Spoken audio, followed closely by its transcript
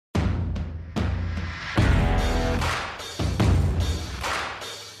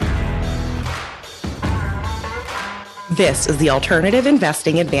This is the Alternative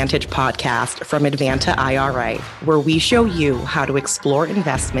Investing Advantage podcast from Advanta IRA, where we show you how to explore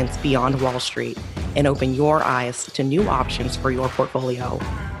investments beyond Wall Street and open your eyes to new options for your portfolio.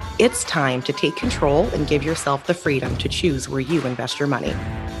 It's time to take control and give yourself the freedom to choose where you invest your money.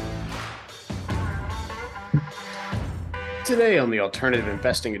 Today on the Alternative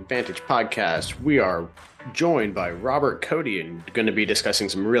Investing Advantage podcast, we are joined by Robert Cote and going to be discussing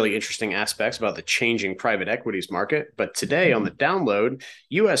some really interesting aspects about the changing private equities market. But today on the download,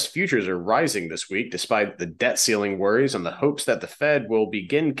 U.S. futures are rising this week despite the debt ceiling worries and the hopes that the Fed will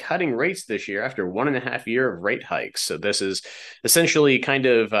begin cutting rates this year after 1.5 years of rate hikes. So this is essentially kind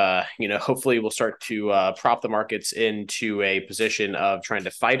of, hopefully we'll start to prop the markets into a position of trying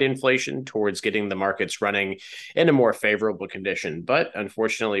to fight inflation towards getting the markets running in a more favorable condition. But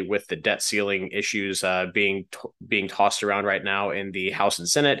unfortunately, with the debt ceiling issues being tossed around right now in the House and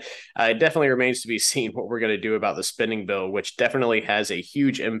Senate, it definitely remains to be seen what we're going to do about the spending bill, which definitely has a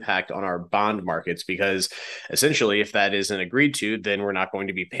huge impact on our bond markets, because essentially if that isn't agreed to, then we're not going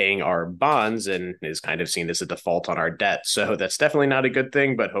to be paying our bonds and is kind of seen as a default on our debt. So that's definitely not a good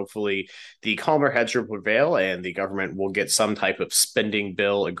thing, but hopefully the calmer heads will prevail and the government will get some type of spending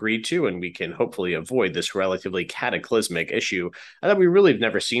bill agreed to, and we can hopefully avoid this relatively cataclysmic issue that we really have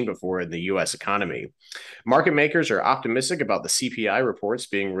never seen before in the U.S. economy. Market makers are optimistic about the CPI reports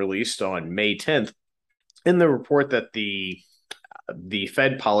being released on May 10th. In the report that the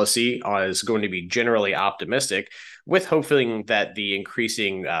Fed policy is going to be generally optimistic, with hoping that the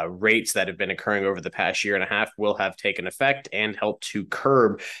increasing rates that have been occurring over the past year and a half will have taken effect and help to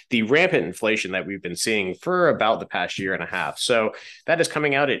curb the rampant inflation that we've been seeing for about the past year and a half. So that is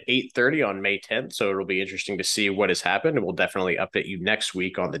coming out at 8:30 on May 10th. So it'll be interesting to see what has happened, and we'll definitely update you next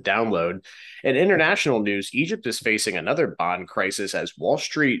week on the download. In international news, Egypt is facing another bond crisis as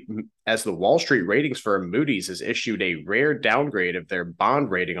the Wall Street ratings firm Moody's has issued a rare downgrade of their bond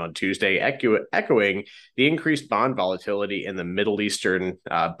rating on Tuesday, echoing the increased bond volatility in the Middle Eastern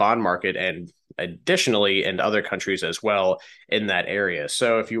bond market and additionally in other countries as well in that area.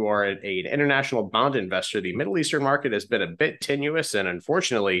 So if you are an international bond investor, the Middle Eastern market has been a bit tenuous, and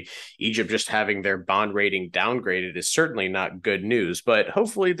unfortunately, Egypt just having their bond rating downgraded is certainly not good news. But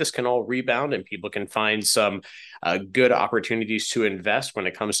hopefully this can all rebound and people can find some good opportunities to invest when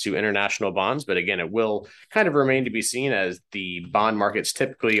it comes to international bonds. But again, it will kind of remain to be seen, as the bond markets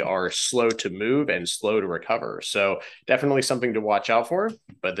typically are slow to move and slow to recover. So definitely something to watch out for.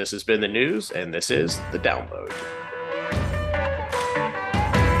 But this has been the news, and this is the download.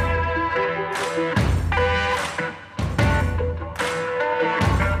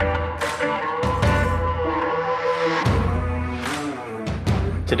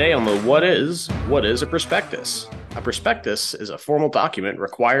 Today on the What is a prospectus? A prospectus is a formal document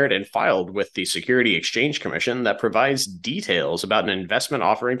required and filed with the Securities Exchange Commission that provides details about an investment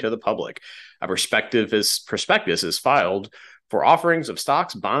offering to the public. A prospectus is filed for offerings of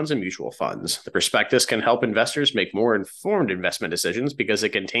stocks, bonds, and mutual funds. The prospectus can help investors make more informed investment decisions because it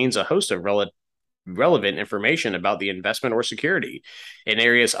contains a host of relevant information about the investment or security. In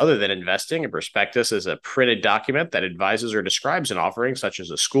areas other than investing, a prospectus is a printed document that advises or describes an offering, such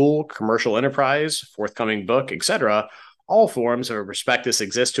as a school, commercial enterprise, forthcoming book, etc. All forms of a prospectus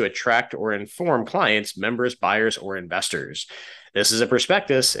exist to attract or inform clients, members, buyers, or investors. This is a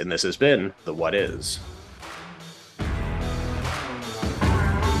prospectus, and this has been the What Is.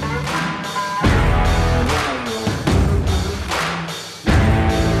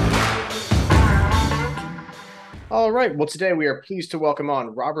 All right. Well, today we are pleased to welcome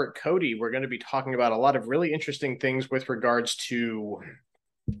on Robert Cote. We're going to be talking about a lot of really interesting things with regards to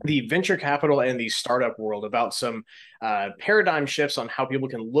the venture capital and the startup world, about some paradigm shifts on how people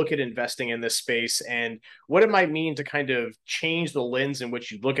can look at investing in this space and what it might mean to kind of change the lens in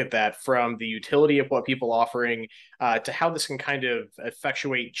which you look at that, from the utility of what people are offering to how this can kind of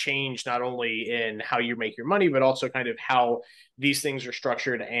effectuate change, not only in how you make your money, but also kind of how these things are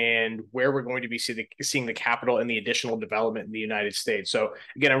structured and where we're going to be seeing the capital and the additional development in the United States. So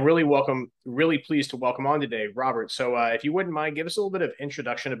again, I'm really pleased to welcome on today, Robert. So if you wouldn't mind, give us a little bit of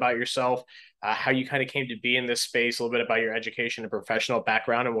introduction about yourself, how you kind of came to be in this space, a little bit about your education and professional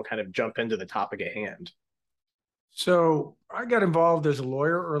background, and we'll kind of jump into the topic at hand. So I got involved as a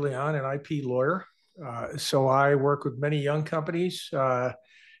lawyer early on, an IP lawyer. So I work with many young companies,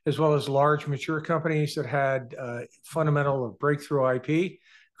 as well as large mature companies that had fundamental or breakthrough IP,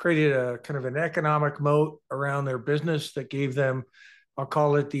 created a kind of an economic moat around their business that gave them, I'll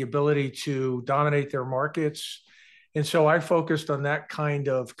call it, the ability to dominate their markets. And so I focused on that kind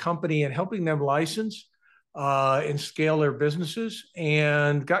of company and helping them license and scale their businesses,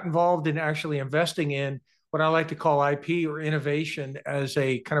 and got involved in actually investing in what I like to call IP or innovation as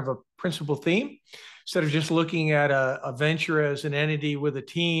a kind of a principal theme, instead of just looking at a venture as an entity with a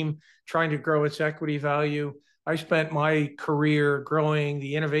team trying to grow its equity value. I spent my career growing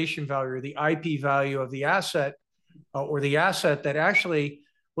the innovation value or the IP value of the asset, or the asset that actually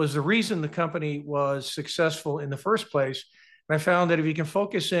was the reason the company was successful in the first place. And I found that if you can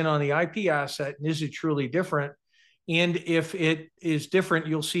focus in on the IP asset, and is it truly different? And if it is different,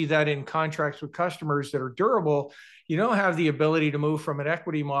 you'll see that in contracts with customers that are durable. You don't have the ability to move from an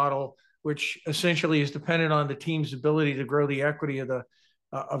equity model, which essentially is dependent on the team's ability to grow the equity of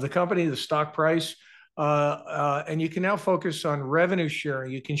the company, the stock price. And you can now focus on revenue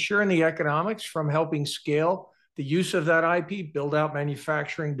sharing. You can share in the economics from helping scale the use of that IP, build out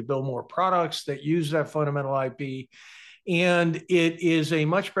manufacturing to build more products that use that fundamental IP. And it is a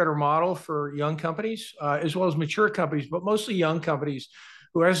much better model for young companies, as well as mature companies, but mostly young companies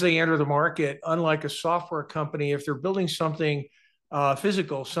who, as they enter the market, unlike a software company, if they're building something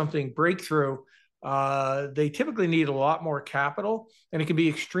physical, something breakthrough, they typically need a lot more capital, and it can be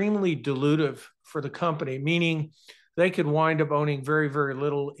extremely dilutive for the company, meaning they could wind up owning very, very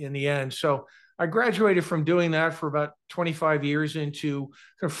little in the end. So I graduated from doing that for about 25 years into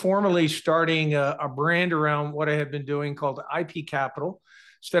kind of formally starting a brand around what I had been doing called IP Capital.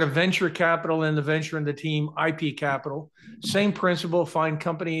 Instead of venture capital and the venture and the team, IP Capital. Same principle, find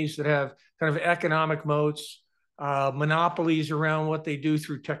companies that have kind of economic moats, monopolies around what they do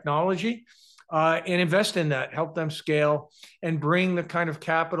through technology, and invest in that, help them scale, and bring the kind of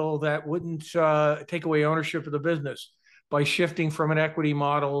capital that wouldn't take away ownership of the business by shifting from an equity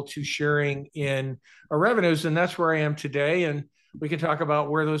model to sharing in our revenues. And that's where I am today. And we can talk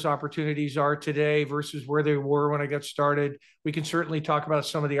about where those opportunities are today versus where they were when I got started. We can certainly talk about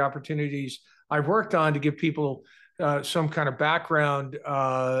some of the opportunities I've worked on to give people some kind of background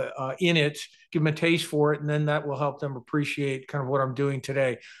in it, give them a taste for it, and then that will help them appreciate kind of what I'm doing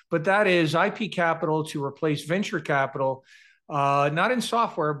today. But that is IP Capital to replace venture capital, not in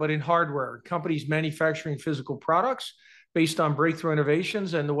software, but in hardware. Companies manufacturing physical products based on breakthrough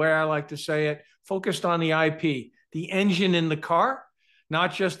innovations. And the way I like to say it, focused on the IP, the engine in the car,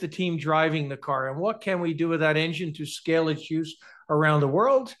 not just the team driving the car. And what can we do with that engine to scale its use around the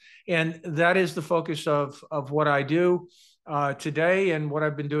world? And that is the focus of what I do today and what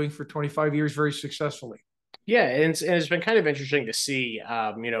I've been doing for 25 years very successfully. Yeah, and it's been kind of interesting to see,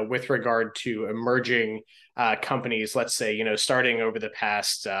 with regard to emerging companies, let's say, starting over the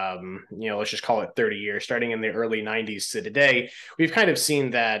past, let's just call it 30 years, starting in the early 90s to today, we've kind of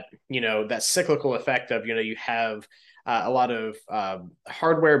seen that, that cyclical effect of, you have a lot of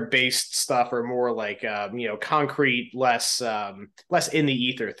hardware-based stuff, or more like, concrete, less in the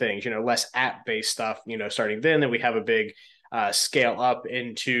ether things, less app-based stuff, starting then we have a big scale up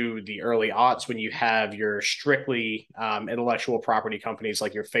into the early aughts when you have your strictly intellectual property companies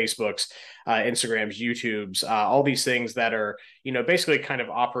like your Facebooks, Instagrams, YouTubes, all these things that are, basically kind of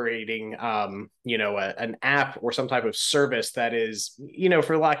operating, an app or some type of service that is,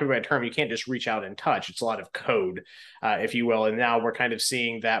 for lack of a better term, you can't just reach out and touch. It's a lot of code, if you will. And now we're kind of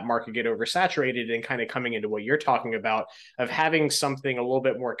seeing that market get oversaturated and kind of coming into what you're talking about of having something a little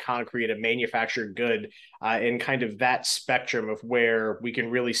bit more concrete, a manufactured good, in kind of that spectrum of where we can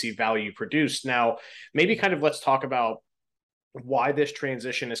really see value produced. Now, maybe kind of let's talk about why this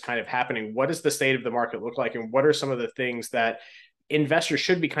transition is kind of happening. What does the state of the market look like? And what are some of the things that investors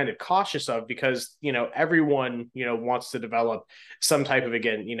should be kind of cautious of? Because, everyone, wants to develop some type of,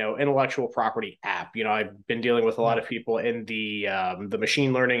 again, intellectual property app. I've been dealing with a lot of people in the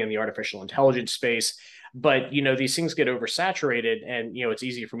machine learning and the artificial intelligence space. But, these things get oversaturated, and, it's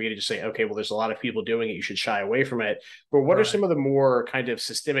easy for me to just say, okay, well, there's a lot of people doing it, you should shy away from it. But what are some of the more kind of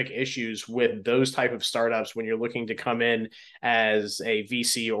systemic issues with those type of startups when you're looking to come in as a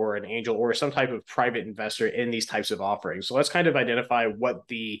VC or an angel or some type of private investor in these types of offerings? So let's kind of identify what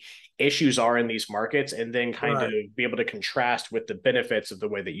the issues are in these markets, and then kind of be able to contrast with the benefits of the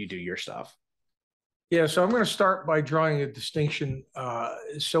way that you do your stuff. Yeah, so I'm going to start by drawing a distinction.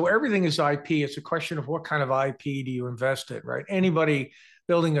 So everything is IP. It's a question of what kind of IP do you invest in, right? Anybody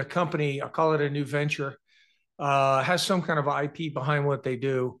building a company, I'll call it a new venture, has some kind of IP behind what they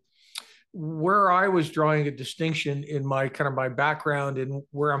do. Where I was drawing a distinction in my kind of my background and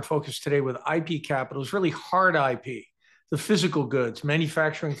where I'm focused today with IP Capital is really hard IP, the physical goods,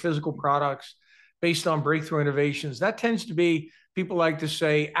 manufacturing physical products based on breakthrough innovations. That tends to be, people like to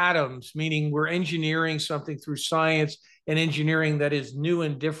say, atoms, meaning we're engineering something through science and engineering that is new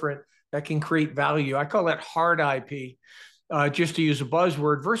and different, that can create value. I call that hard IP. just to use a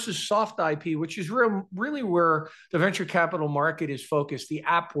buzzword, versus soft IP, which is really where the venture capital market is focused, the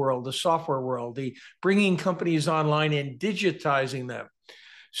app world, the software world, the bringing companies online and digitizing them.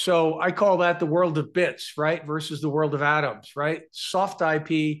 So I call that the world of bits, right, versus the world of atoms, right? Soft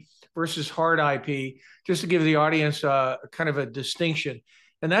IP versus hard IP, just to give the audience kind of a distinction.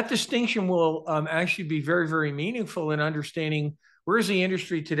 And that distinction will actually be very, very meaningful in understanding where is the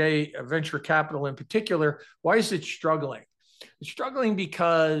industry today, venture capital in particular, why is it struggling? It's struggling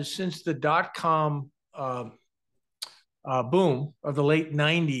because since the dot-com boom of the late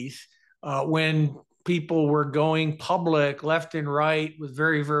 90s, when people were going public left and right with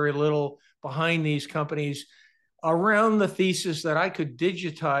very, very little behind these companies, around the thesis that I could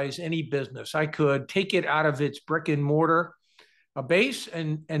digitize any business. I could take it out of its brick and mortar base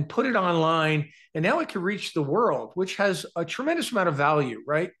and put it online. And now it can reach the world, which has a tremendous amount of value,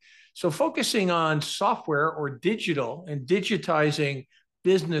 right? So focusing on software or digital and digitizing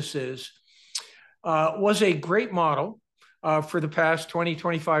businesses was a great model for the past 20,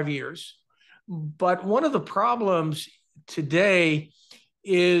 25 years. But one of the problems today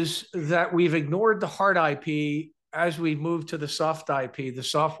is that we've ignored the hard IP as we move to the soft IP, the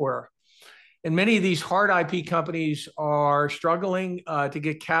software. And many of these hard IP companies are struggling to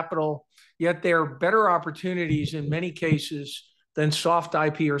get capital, yet they're better opportunities in many cases than soft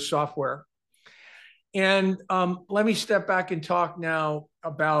IP or software. And let me step back and talk now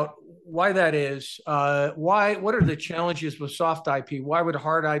about why that is. What are the challenges with soft IP? Why would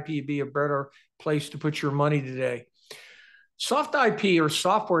hard IP be a better place to put your money today? Soft IP or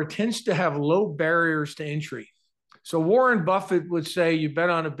software tends to have low barriers to entry. So Warren Buffett would say, you bet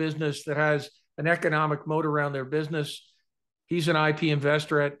on a business that has an economic moat around their business. He's an IP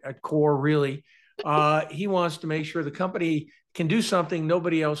investor at core, really. He wants to make sure the company can do something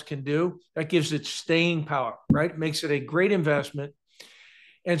nobody else can do. That gives it staying power, right? Makes it a great investment.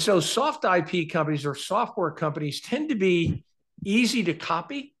 And so soft IP companies or software companies tend to be easy to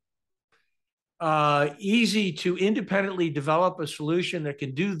copy, easy to independently develop a solution that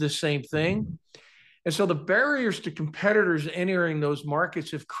can do the same thing. And so the barriers to competitors entering those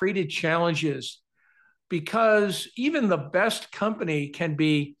markets have created challenges because even the best company can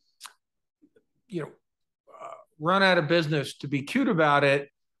be, run out of business, to be cute about it,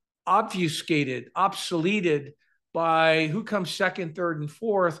 obfuscated, obsoleted by who comes second, third, and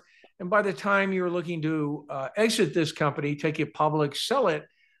fourth. And by the time you're looking to exit this company, take it public, sell it,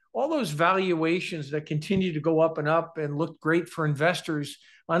 all those valuations that continue to go up and look great for investors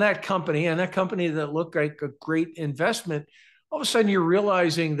on that company, and that company that looked like a great investment, all of a sudden you're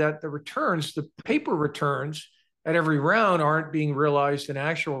realizing that the returns, the paper returns at every round, aren't being realized in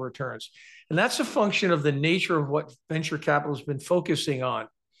actual returns. And that's a function of the nature of what venture capital has been focusing on.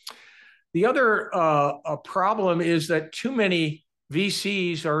 The other problem is that too many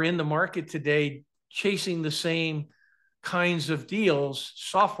VCs are in the market today chasing the same kinds of deals,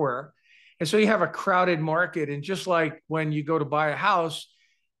 software. And so you have a crowded market. And just like when you go to buy a house,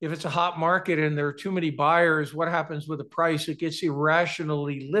 if it's a hot market and there are too many buyers, what happens with the price? It gets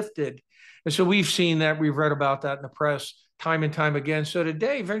irrationally lifted. And so we've seen that, we've read about that in the press time and time again. So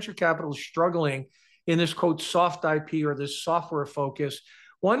today, venture capital is struggling in this, quote, soft IP or this software focus.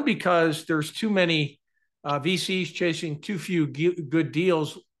 One, because there's too many VCs chasing too few good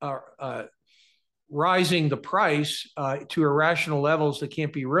deals, rising the price to irrational levels that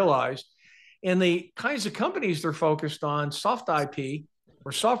can't be realized. And the kinds of companies they're focused on, soft IP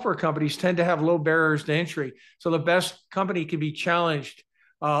or software companies, tend to have low barriers to entry. So the best company can be challenged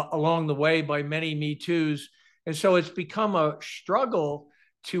along the way by many Me Too's. And so it's become a struggle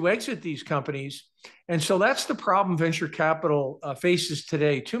to exit these companies. And so that's the problem venture capital faces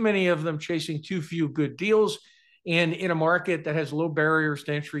today. Too many of them chasing too few good deals, and in a market that has low barriers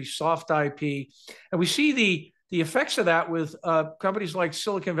to entry, soft IP. And we see the effects of that with companies like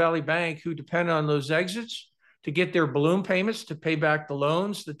Silicon Valley Bank, who depend on those exits to get their balloon payments to pay back the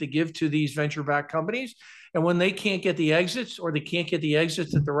loans that they give to these venture-backed companies. And when they can't get the exits, or they can't get the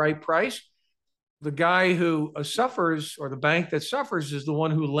exits at the right price, the guy who suffers, or the bank that suffers, is the one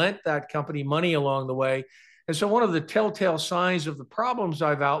who lent that company money along the way. And so one of the telltale signs of the problems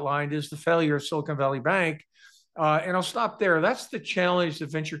I've outlined is the failure of Silicon Valley Bank. And I'll stop there. That's the challenge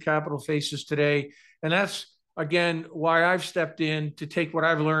that venture capital faces today. And that's, again, why I've stepped in to take what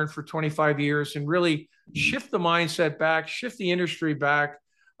I've learned for 25 years and really shift the mindset back, shift the industry back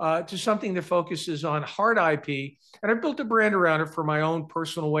to something that focuses on hard IP. And I've built a brand around it for my own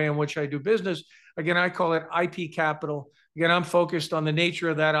personal way in which I do business. Again, I call it IP Capital. Again, I'm focused on the nature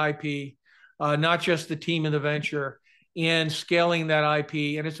of that IP, not just the team in the venture, and scaling that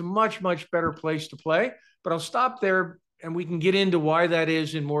IP. And it's a much, much better place to play. But I'll stop there and we can get into why that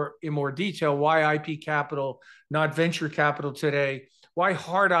is in more detail, why IP capital, not venture capital today, why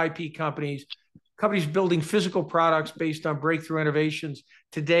hard IP companies building physical products based on breakthrough innovations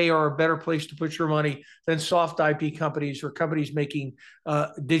today are a better place to put your money than soft IP companies or companies making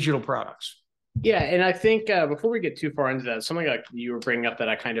digital products. Yeah, and I think before we get too far into that, something like you were bringing up that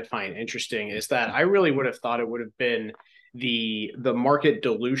I kind of find interesting is that I really would have thought it would have been the market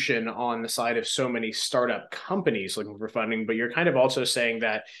dilution on the side of so many startup companies looking for funding, but you're kind of also saying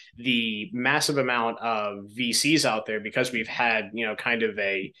that the massive amount of VCs out there, because we've had, kind of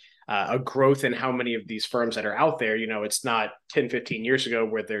a growth in how many of these firms that are out there. It's not 10, 15 years ago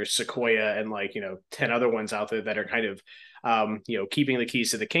where there's Sequoia and 10 other ones out there that are kind of keeping the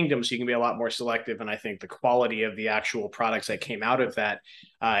keys to the kingdom, so you can be a lot more selective. And I think the quality of the actual products that came out of that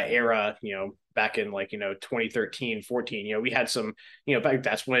era, back in 2013, 14, we had some,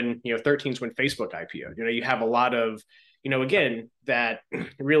 that's when, 13 is when Facebook IPO'd. You have a lot of, again, that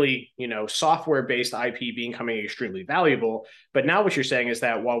really, software-based IP becoming extremely valuable. But now what you're saying is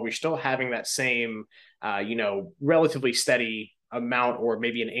that while we're still having that same, relatively steady amount or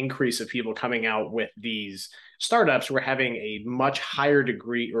maybe an increase of people coming out with these startups, we're having a much higher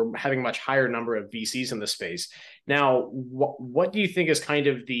degree or having much higher number of VCs in the space. Now, what do you think is kind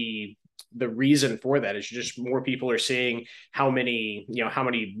of the reason for that? Is just more people are seeing how many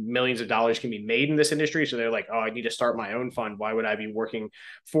millions of dollars can be made in this industry, so they're like, oh, I need to start my own fund. Why would I be working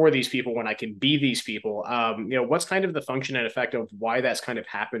for these people when I can be these people? What's kind of the function and effect of why that's kind of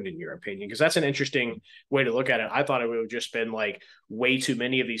happened in your opinion? Because that's an interesting way to look at it. I thought it would have just been way too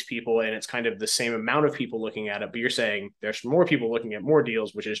many of these people, and it's kind of the same amount of people looking at it, but you're saying there's more people looking at more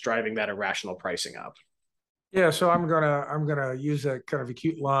deals, which is driving that irrational pricing up. Yeah, so I'm gonna use that kind of a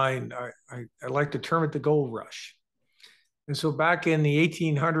cute line. I like to term it the gold rush. And so back in the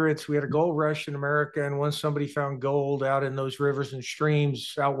 1800s, we had a gold rush in America, and once somebody found gold out in those rivers and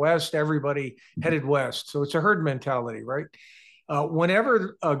streams out west, everybody headed west. So it's a herd mentality, right?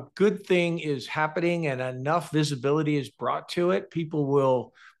 Whenever a good thing is happening and enough visibility is brought to it, people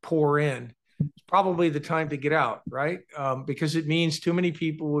will pour in. It's probably the time to get out, right? Because it means too many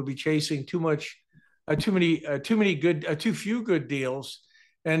people would be chasing too few good deals.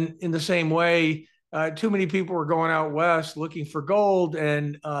 And in the same way, too many people were going out west looking for gold,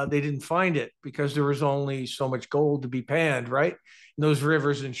 and they didn't find it because there was only so much gold to be panned, right? In those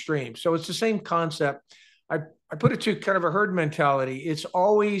rivers and streams. So it's the same concept. I put it to kind of a herd mentality. It's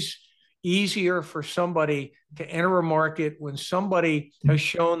always easier for somebody to enter a market when somebody has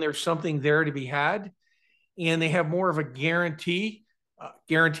shown there's something there to be had, and they have more of a guaranteed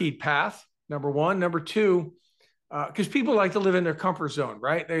path. Number one. Number two, because people like to live in their comfort zone,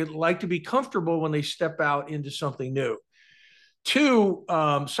 right? They like to be comfortable when they step out into something new. Two,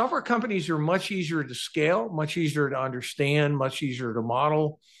 software companies are much easier to scale, much easier to understand, much easier to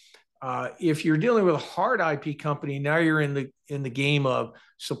model. If you're dealing with a hard IP company, now you're in the game of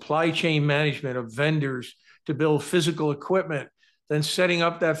supply chain management of vendors to build physical equipment, then setting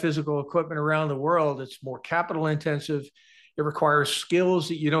up that physical equipment around the world. It's more capital intensive. It requires skills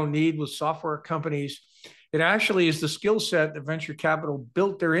that you don't need with software companies. It actually is the skill set that venture capital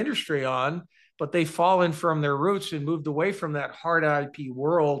built their industry on, but they've fallen from their roots and moved away from that hard IP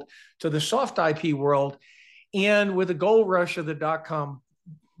world to the soft IP world. And with the gold rush of the dot-com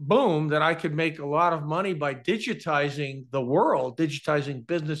boom, that I could make a lot of money by digitizing the world, digitizing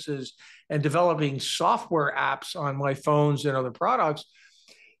businesses and developing software apps on my phones and other products,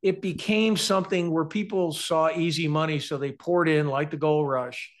 it became something where people saw easy money. So they poured in like the gold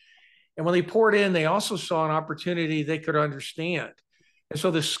rush. And when they poured in, they also saw an opportunity they could understand. And so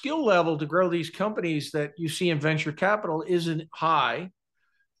the skill level to grow these companies that you see in venture capital isn't high.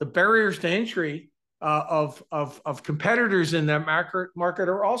 The barriers to entry of competitors in that market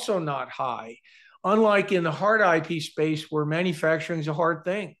are also not high. Unlike in the hard IP space where manufacturing is a hard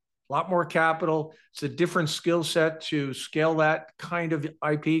thing. A lot more capital. It's a different skill set to scale that kind of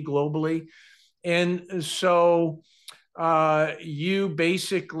IP globally. And so you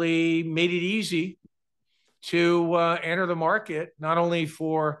basically made it easy to enter the market, not only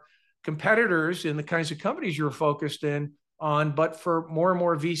for competitors in the kinds of companies you were focused on, but for more and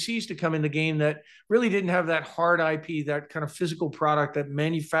more VCs to come in the game that really didn't have that hard IP, that kind of physical product, that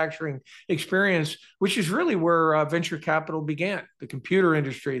manufacturing experience, which is really where venture capital began. The computer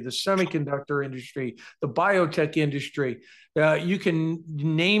industry, the semiconductor industry, the biotech industry, you can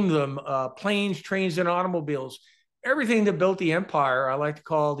name them, planes, trains, and automobiles. Everything that built the empire, I like to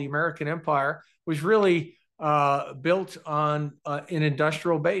call the American empire, was really built on an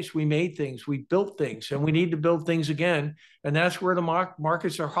industrial base. We made things, we built things, and we need to build things again. And that's where the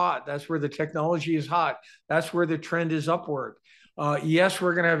markets are hot. That's where the technology is hot. That's where the trend is upward. Yes,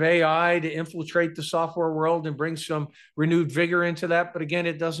 we're going to have AI to infiltrate the software world and bring some renewed vigor into that. But again,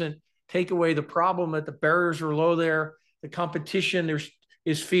 it doesn't take away the problem that the barriers are low there. The competition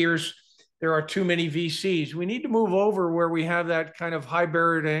is fierce. There are too many VCs. We need to move over where we have that kind of high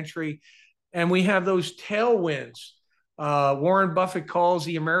barrier to entry, and we have those tailwinds. Warren Buffett calls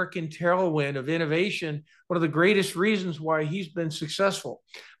the American tailwind of innovation one of the greatest reasons why he's been successful,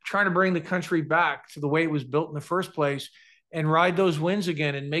 trying to bring the country back to the way it was built in the first place and ride those winds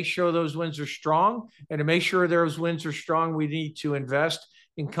again and make sure those winds are strong. And to make sure those winds are strong, we need to invest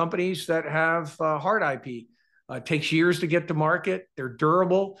in companies that have hard IP. It takes years to get to market. They're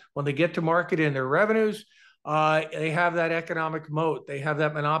durable. When they get to market in their revenues, they have that economic moat. They have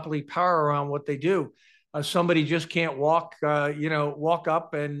that monopoly power around what they do. Somebody just can't walk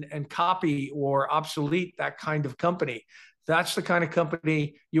up and copy or obsolete that kind of company. That's the kind of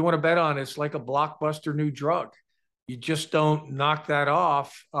company you want to bet on. It's like a blockbuster new drug. You just don't knock that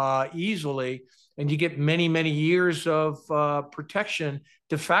off easily, and you get many, many years of protection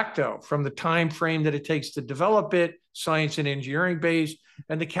de facto from the time frame that it takes to develop it, science and engineering based,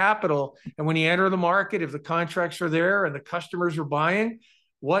 and the capital. And when you enter the market, if the contracts are there and the customers are buying,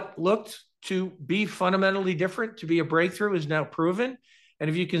 what looked to be fundamentally different, to be a breakthrough, is now proven. And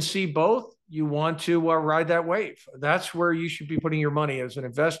if you can see both, you want to ride that wave. That's where you should be putting your money as an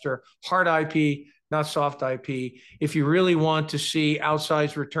investor. Hard IP, not soft IP. If you really want to see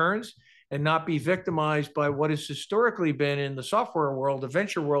outsized returns and not be victimized by what has historically been in the software world, the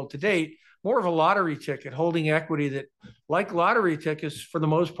venture world to date, more of a lottery ticket, holding equity that, like lottery tickets, for the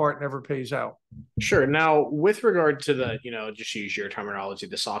most part, never pays out. Sure. Now, with regard to the, just use your terminology,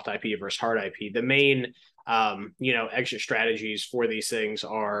 the soft IP versus hard IP, the main, exit strategies for these things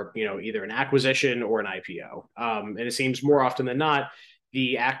are, either an acquisition or an IPO. And it seems more often than not,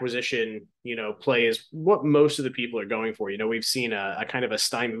 the acquisition, play is what most of the people are going for. We've seen a kind of a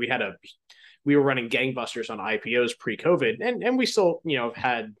stymie. We were running gangbusters on IPOs pre-COVID, and we still, have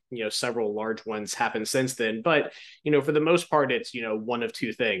had, several large ones happen since then. But, for the most part, it's, one of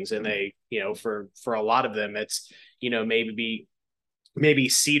two things. And they, for a lot of them, it's, maybe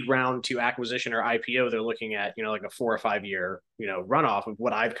seed round to acquisition or IPO, they're looking at, like a 4 or 5 year, runoff of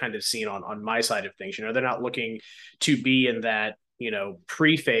what I've kind of seen on my side of things. They're not looking to be in that,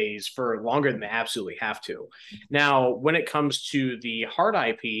 pre-phase for longer than they absolutely have to. Now, when it comes to the hard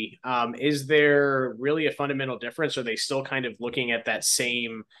IP, is there really a fundamental difference? Are they still kind of looking at that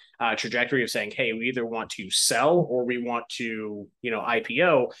same trajectory of saying, hey, we either want to sell or we want to,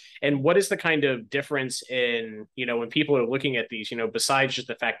 IPO? And what is the kind of difference in, when people are looking at these, besides just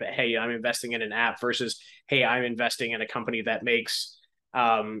the fact that, hey, I'm investing in an app versus, hey, I'm investing in a company that makes,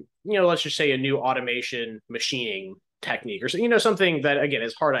 let's just say a new automation machining technique or something that, again,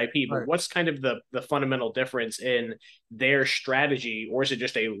 is hard IP, but right. What's kind of the fundamental difference in their strategy, or is it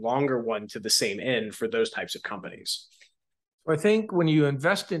just a longer one to the same end for those types of companies? I think when you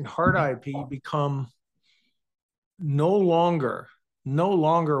invest in hard IP, you become no longer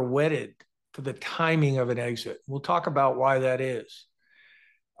wedded to the timing of an exit. We'll talk about why that is.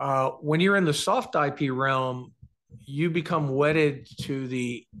 When you're in the soft IP realm, you become wedded to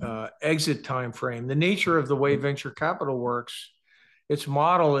the exit time frame. The nature of the way venture capital works, its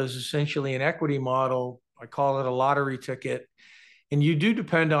model is essentially an equity model. I call it a lottery ticket. And you do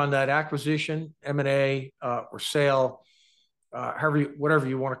depend on that acquisition, M&A, or sale, whatever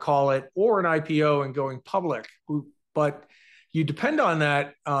you want to call it, or an IPO and going public. But you depend on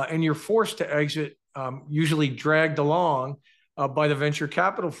that, and you're forced to exit, usually dragged along by the venture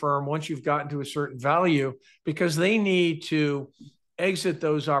capital firm once you've gotten to a certain value, because they need to exit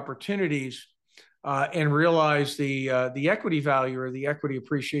those opportunities and realize the equity value or the equity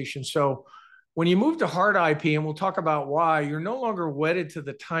appreciation. So when you move to hard IP, and we'll talk about why, you're no longer wedded to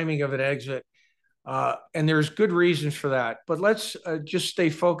the timing of an exit. And there's good reasons for that. But let's just stay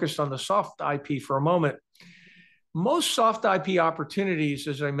focused on the soft IP for a moment. Most soft IP opportunities,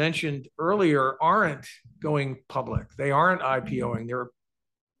 as I mentioned earlier, aren't going public. They aren't IPOing.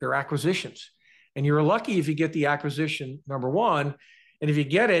 They're acquisitions. And you're lucky if you get the acquisition, number one. And if you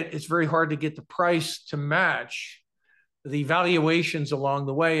get it, it's very hard to get the price to match the valuations along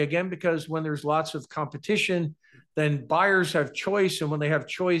the way. Again, because when there's lots of competition, then buyers have choice. And when they have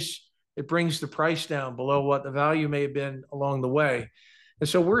choice, it brings the price down below what the value may have been along the way. And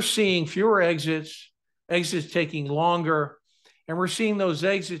so we're seeing fewer exits taking longer, and we're seeing those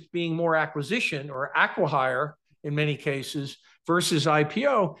exits being more acquisition or acqui-hire in many cases versus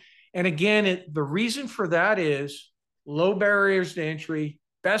IPO. And again, the reason for that is low barriers to entry.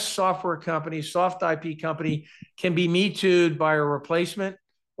 Best software company, soft IP company can be me too'd by a replacement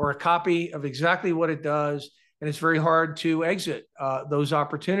or a copy of exactly what it does. And it's very hard to exit those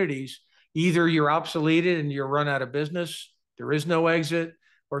opportunities. Either you're obsoleted and you're run out of business, there is no exit,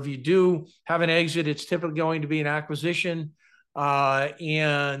 or if you do have an exit, it's typically going to be an acquisition.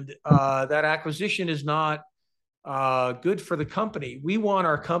 And that acquisition is not good for the company. We want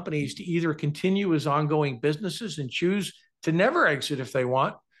our companies to either continue as ongoing businesses and choose to never exit if they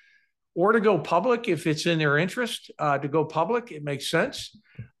want, or to go public if it's in their interest to go public. It makes sense.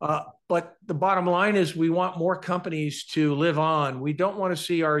 But the bottom line is we want more companies to live on. We don't want to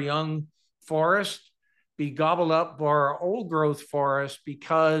see our young forest be gobbled up by our old growth forest,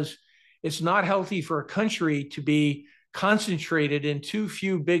 because it's not healthy for a country to be concentrated in too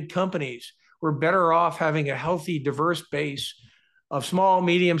few big companies. We're better off having a healthy, diverse base of small,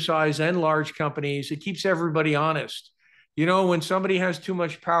 medium-sized, and large companies. It keeps everybody honest. You know, when somebody has too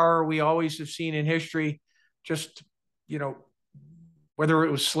much power, we always have seen in history, just, you know, whether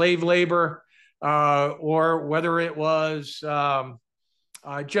it was slave labor or whether it was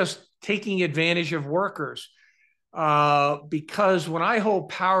just taking advantage of workers. Because when I hold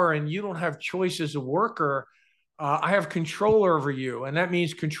power and you don't have choice as a worker, I have control over you, and that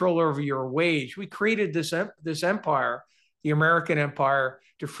means control over your wage. We created this empire, the American empire,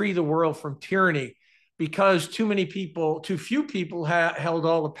 to free the world from tyranny, because too few people held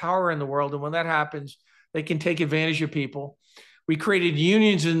all the power in the world. And when that happens, they can take advantage of people. We created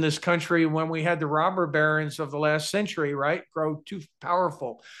unions in this country when we had the robber barons of the last century, right? Grow too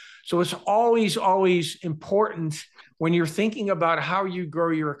powerful. So it's always, always important when you're thinking about how you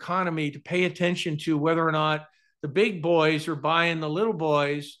grow your economy to pay attention to whether or not the big boys are buying the little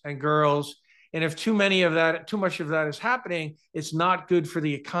boys and girls. And if too much of that is happening, it's not good for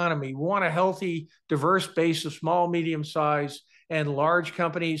the economy. We want a healthy, diverse base of small, medium-sized, and large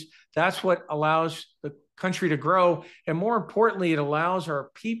companies. That's what allows the country to grow. And more importantly, it allows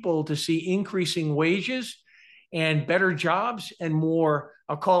our people to see increasing wages and better jobs and more,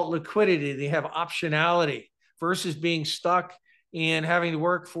 I'll call it liquidity. They have optionality versus being stuck and having to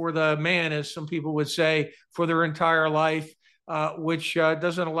work for the man, as some people would say, for their entire life, which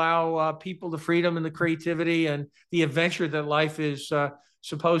doesn't allow people the freedom and the creativity and the adventure that life is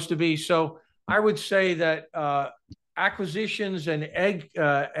supposed to be. So I would say that acquisitions and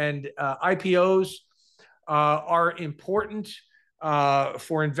IPOs are important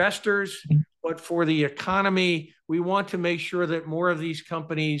for investors, but for the economy, we want to make sure that more of these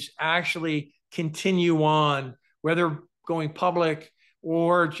companies actually continue on, whether going public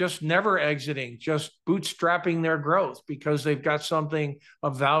or just never exiting, just bootstrapping their growth because they've got something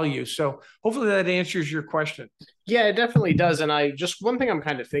of value. So hopefully that answers your question. Yeah, it definitely does. And one thing I'm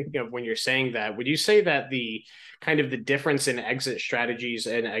kind of thinking of when you're saying that, would you say that the difference in exit strategies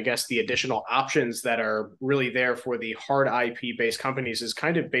and I guess the additional options that are really there for the hard IP based companies is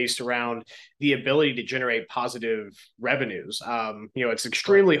kind of based around the ability to generate positive revenues? It's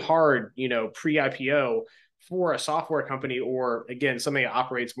extremely hard, pre-IPO for a software company, or again, something that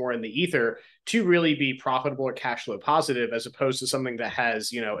operates more in the ether, to really be profitable or cash flow positive, as opposed to something that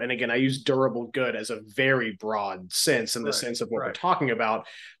has, and again, I use durable good as a very broad sense in the sense of what we're talking about,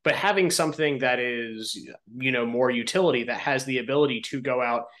 but having something that is, more utility, that has the ability to go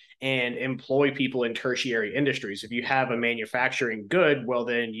out and employ people in tertiary industries. If you have a manufacturing good, well,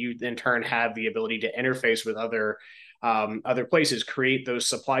 then you in turn have the ability to interface with other places, create those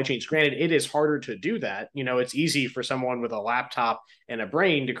supply chains. Granted, it is harder to do that. It's easy for someone with a laptop and a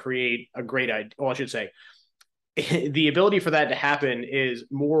brain to create a great idea. Well, I should say the ability for that to happen is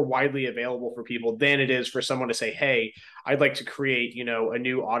more widely available for people than it is for someone to say, hey, I'd like to create, a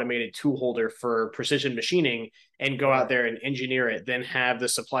new automated tool holder for precision machining and go out there and engineer it, then have the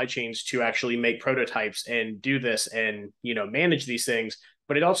supply chains to actually make prototypes and do this and, manage these things.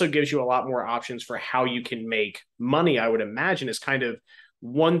 But it also gives you a lot more options for how you can make money, I would imagine, is kind of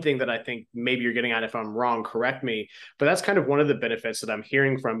one thing that I think maybe you're getting at. If I'm wrong, correct me. But that's kind of one of the benefits that I'm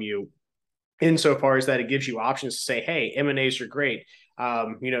hearing from you, insofar as that it gives you options to say, hey, M&As are great.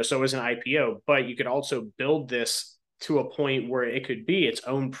 So is an IPO, but you could also build this to a point where it could be its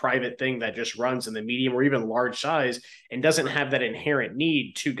own private thing that just runs in the medium or even large size and doesn't have that inherent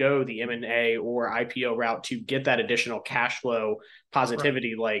need to go the M&A or IPO route to get that additional cash flow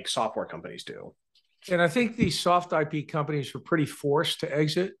positivity like software companies do. And I think these soft IP companies were pretty forced to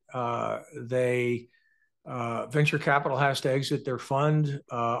exit. Venture capital has to exit their fund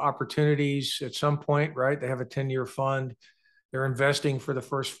opportunities at some point, right? They have a 10-year fund. They're investing for the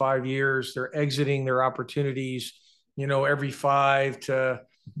first 5 years. They're exiting their opportunities, every 5 to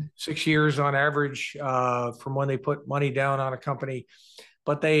 6 years on average from when they put money down on a company.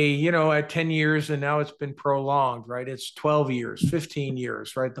 But they, at 10 years, and now it's been prolonged, right? It's 12 years, 15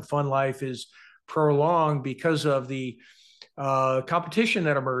 years, right? The fund life is prolonged because of the competition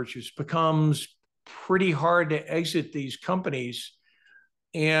that emerges. Becomes pretty hard to exit these companies.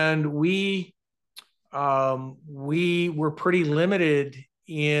 And we were pretty limited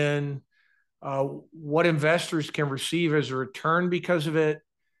in what investors can receive as a return because of it.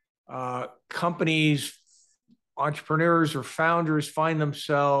 Companies, entrepreneurs or founders find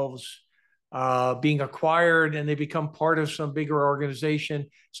themselves being acquired, and they become part of some bigger organization.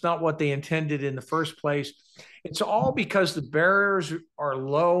 It's not what they intended in the first place. It's all because the barriers are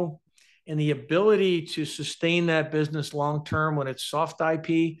low, and the ability to sustain that business long term when it's soft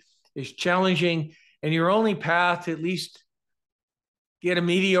IP is challenging. And your only path to at least get a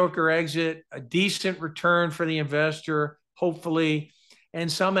mediocre exit, a decent return for the investor, hopefully,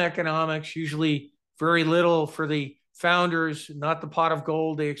 and some economics, usually very little for the founders, not the pot of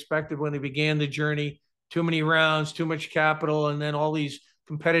gold they expected when they began the journey. Too many rounds, too much capital, and then all these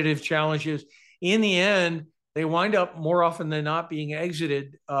competitive challenges. In the end, they wind up more often than not being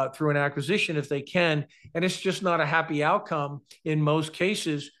exited through an acquisition if they can. And it's just not a happy outcome in most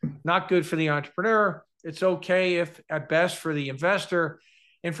cases. Not good for the entrepreneur. It's okay if at best for the investor.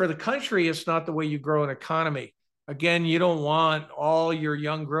 And for the country, it's not the way you grow an economy. Again, you don't want all your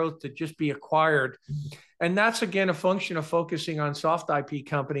young growth to just be acquired. And that's, again, a function of focusing on soft IP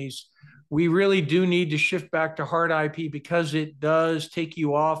companies. We really do need to shift back to hard IP because it does take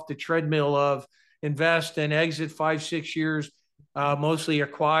you off the treadmill of invest and exit 5-6 years, mostly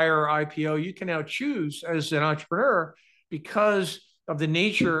acquire or IPO. You can now choose as an entrepreneur because of the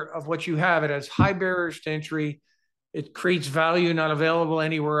nature of what you have. It has high barriers to entry. It creates value not available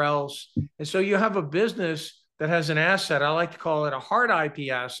anywhere else. And so you have a business that has an asset. I like to call it a hard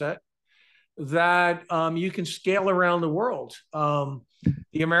IP asset that you can scale around the world.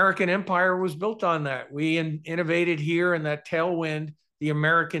 The American empire was built on that. We innovated here in that tailwind, the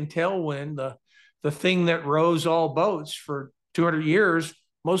American tailwind, the thing that rose all boats for 200 years,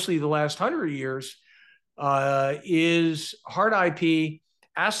 mostly the last 100 years, is hard IP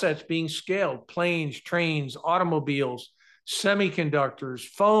assets being scaled: planes, trains, automobiles, semiconductors,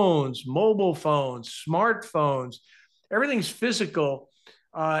 phones, mobile phones, smartphones. Everything's physical.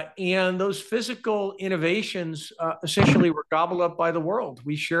 And those physical innovations essentially were gobbled up by the world.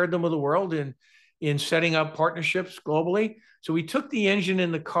 We shared them with the world in setting up partnerships globally. So we took the engine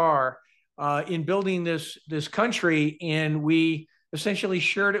in the car in building this country, and we essentially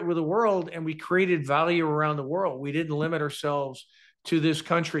shared it with the world, and we created value around the world. We didn't limit ourselves to this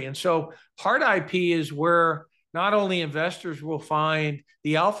country. And so hard IP is where not only investors will find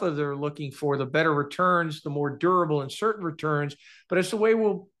the alpha they're looking for, the better returns, the more durable and certain returns, but it's the way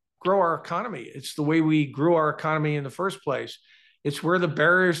we'll grow our economy. It's the way we grew our economy in the first place. It's where the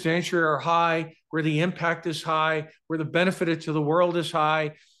barriers to entry are high, where the impact is high, where the benefit to the world is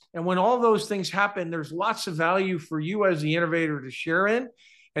high. And when all those things happen, there's lots of value for you as the innovator to share in.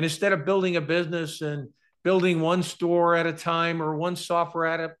 And instead of building a business and building one store at a time or one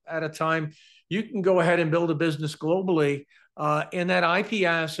software at a time, you can go ahead and build a business globally. And that IP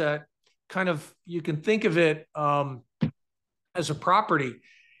asset, kind of, you can think of it as a property.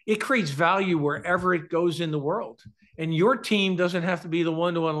 It creates value wherever it goes in the world. And your team doesn't have to be the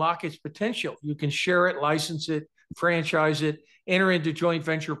one to unlock its potential. You can share it, license it, franchise it, enter into joint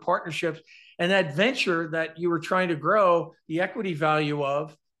venture partnerships. And that venture that you were trying to grow the equity value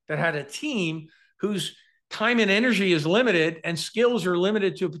of, that had a team whose time and energy is limited and skills are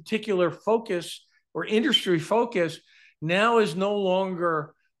limited to a particular focus or industry focus, now is no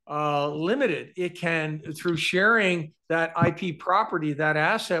longer limited. It can, through sharing that IP property, that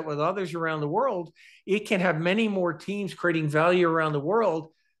asset with others around the world, it can have many more teams creating value around the world,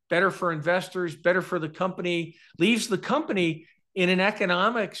 better for investors, better for the company, leaves the company in an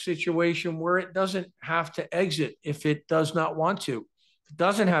economic situation where it doesn't have to exit if it does not want to. It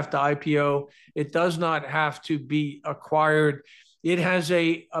doesn't have to IPO. It does not have to be acquired. It has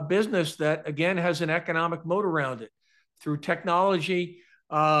a business that, again, has an economic moat around it through technology,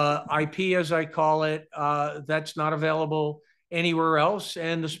 IP, as I call it, that's not available anywhere else.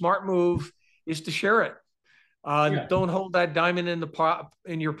 And the smart move is to share it. Don't hold that diamond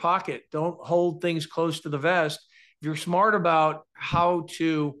in your pocket. Don't hold things close to the vest. If you're smart about how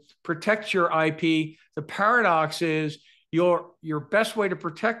to protect your IP, the paradox is your best way to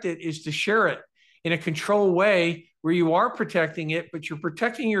protect it is to share it in a controlled way where you are protecting it, but you're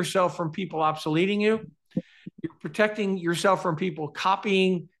protecting yourself from people obsoleting you. You're protecting yourself from people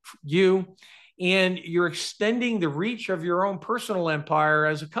copying you. and you're extending the reach of your own personal empire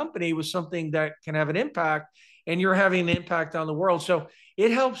as a company with something that can have an impact, and you're having an impact on the world. So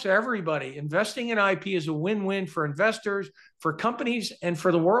it helps everybody. Investing in IP is a win-win for investors, for companies, and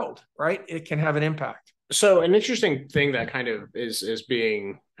for the world, right? It can have an impact. So an interesting thing that kind of is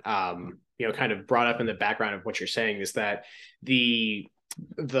being kind of brought up in the background of what you're saying is that the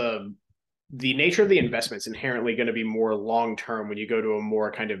the the nature of the investment is inherently going to be more long term when you go to a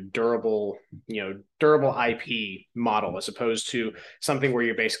more kind of durable IP model, as opposed to something where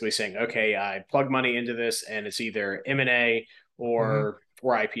you're basically saying, okay, I plug money into this and it's either M&A or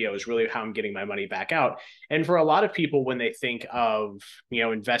IPO is really how I'm getting my money back out. And for a lot of people, when they think of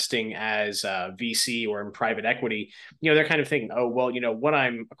investing as a VC or in private equity, they're kind of thinking, oh well, what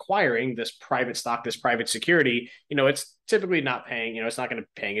I'm acquiring, this private stock, this private security, it's typically not paying, it's not going to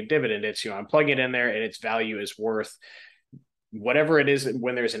paying a dividend. It's I'm plugging it in there and its value is worth whatever it is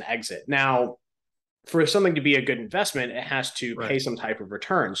when there's an exit. Now, for something to be a good investment, it has to pay some type of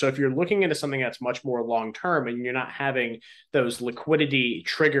return. So if you're looking into something that's much more long term and you're not having those liquidity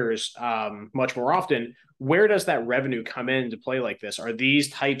triggers much more often, where does that revenue come into play like this? Are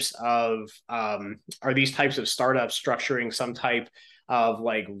these types of startups structuring some type of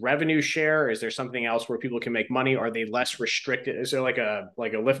like revenue share? Is there something else where people can make money? Are they less restricted? Is there like a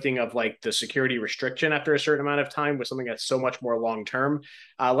lifting of like the security restriction after a certain amount of time with something that's so much more long term?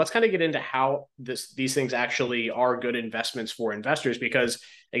 Let's kind of get into how these things actually are good investments for investors, because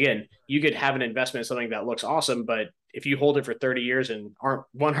again, you could have an investment in something that looks awesome, but if you hold it for 30 years and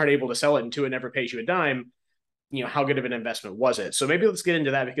aren't able to sell it, and two, it never pays you a dime, how good of an investment was it? So maybe let's get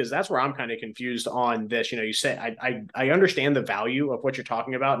into that, because that's where I'm kind of confused on this. You say, I understand the value of what you're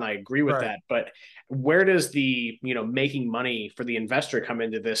talking about, and I agree with that, but where does the, making money for the investor come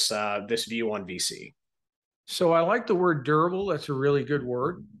into this, this view on VC? So I like the word durable. That's a really good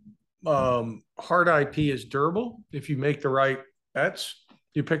word. Hard IP is durable. If you make the right bets,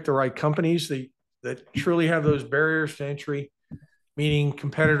 you pick the right companies that truly have those barriers to entry, meaning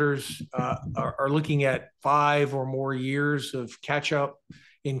competitors are looking at 5 or more years of catch up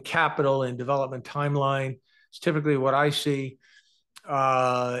in capital and development timeline. It's typically what I see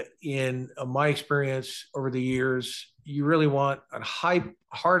in my experience over the years. You really want a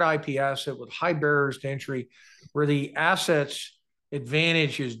hard IP asset with high barriers to entry, where the asset's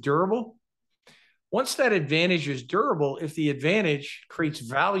advantage is durable. Once that advantage is durable, if the advantage creates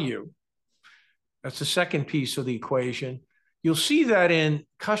value, that's the second piece of the equation. You'll see that in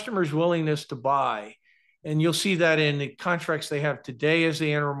customers' willingness to buy, and you'll see that in the contracts they have today as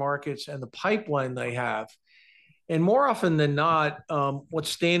they enter markets and the pipeline they have. And more often than not, what's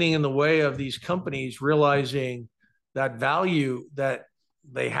standing in the way of these companies realizing that value that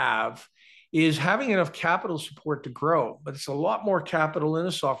they have is having enough capital support to grow. But it's a lot more capital in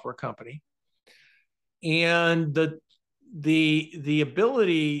a software company, and the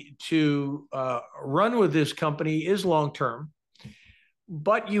ability to run with this company is long term,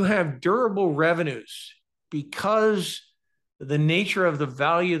 but you have durable revenues because the nature of the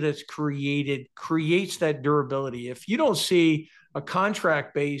value that's created creates that durability. If you don't see a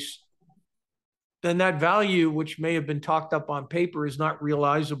contract base, then that value, which may have been talked up on paper, is not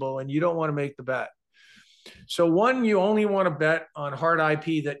realizable, and you don't want to make the bet. So one, you only want to bet on hard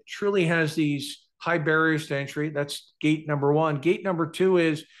IP that truly has these high barriers to entry. That's gate number one. Gate number two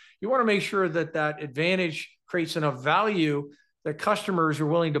is you want to make sure that that advantage creates enough value that customers are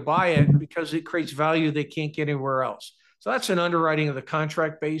willing to buy it, because it creates value they can't get anywhere else. So that's an underwriting of the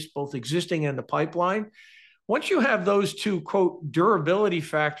contract base, both existing and the pipeline. Once you have those two, quote, durability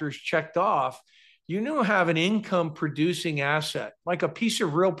factors checked off, you now have an income producing asset, like a piece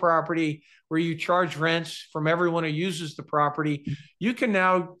of real property where you charge rents from everyone who uses the property. You can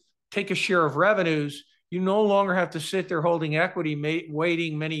now take a share of revenues. You no longer have to sit there holding equity,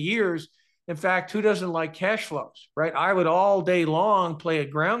 waiting many years. In fact, who doesn't like cash flows, right? I would all day long play a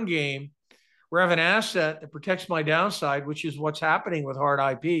ground game where I have an asset that protects my downside, which is what's happening with hard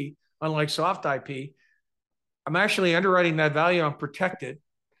IP, unlike soft IP. I'm actually underwriting that value. I'm protected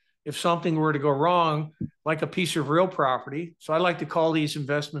if something were to go wrong, like a piece of real property. So I like to call these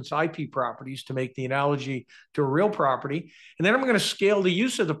investments IP properties to make the analogy to a real property. And then I'm going to scale the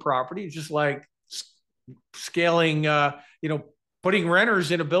use of the property, just like scaling, putting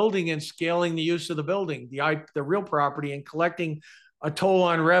renters in a building and scaling the use of the building, the real property, and collecting a toll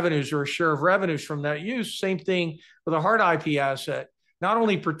on revenues or a share of revenues from that use. Same thing with a hard IP asset. Not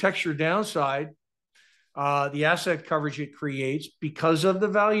only protects your downside, the asset coverage it creates because of the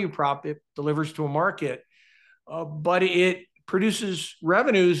value prop it delivers to a market, but it produces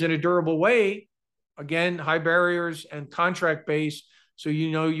revenues in a durable way. Again, high barriers and contract base, So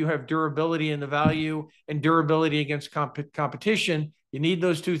you have durability in the value and durability against competition. You need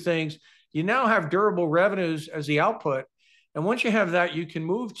those two things. You now have durable revenues as the output. And once you have that, you can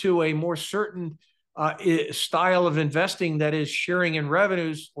move to a more certain style of investing that is sharing in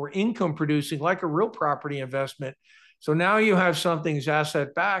revenues or income producing, like a real property investment. So now you have something that's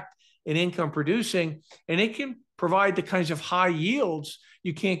asset backed and income producing, and it can provide the kinds of high yields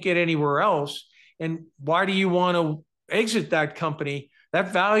you can't get anywhere else. And why do you want to exit that company?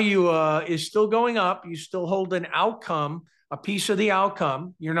 That value is still going up. You still hold an outcome, a piece of the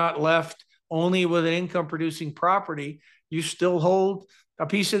outcome. You're not left only with an income producing property. You still hold a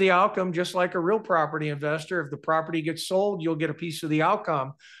piece of the outcome, just like a real property investor. If the property gets sold, you'll get a piece of the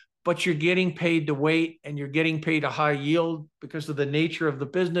outcome, but you're getting paid to wait, and you're getting paid a high yield because of the nature of the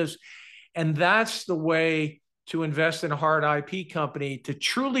business. And that's the way to invest in a hard IP company, to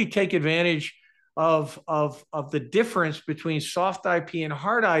truly take advantage of the difference between soft IP and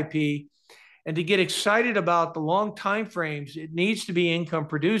hard IP, and to get excited about the long time frames. It needs to be income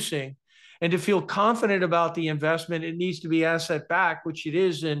producing. And to feel confident about the investment, it needs to be asset backed, which it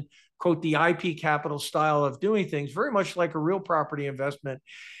is in, quote, the IP capital style of doing things, very much like a real property investment.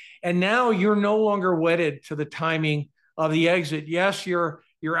 And now you're no longer wedded to the timing of the exit. Yes, your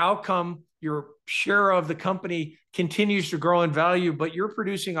outcome, your share of the company continues to grow in value, but you're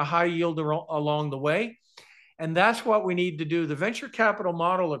producing a high yield along the way. And that's what we need to do. The venture capital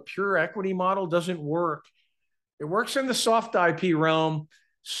model, a pure equity model, doesn't work. It works in the soft IP realm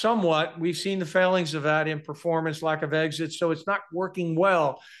somewhat. We've seen the failings of that in performance, lack of exit. So it's not working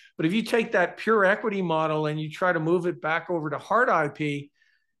well. But if you take that pure equity model and you try to move it back over to hard IP,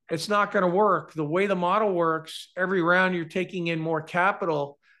 it's not going to work. The way the model works, every round you're taking in more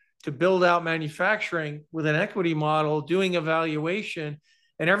capital to build out manufacturing. With an equity model, doing evaluation,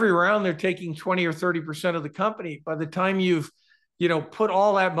 and every round they're taking 20 or 30% of the company. By the time you've put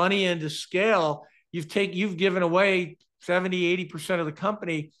all that money into scale, you've given away 70, 80% of the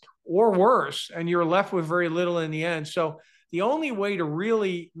company or worse, and you're left with very little in the end. So the only way to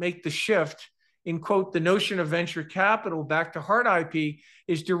really make the shift in, quote, the notion of venture capital back to hard IP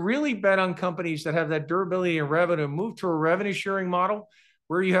is to really bet on companies that have that durability and revenue, move to a revenue sharing model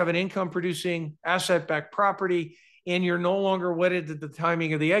where you have an income producing asset backed property and you're no longer wedded to the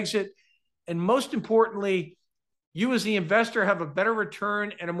timing of the exit. And most importantly, you as the investor have a better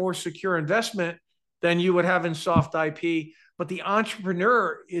return and a more secure investment than you would have in soft IP. But the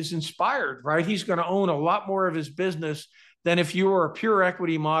entrepreneur is inspired, right? He's going to own a lot more of his business than if you were a pure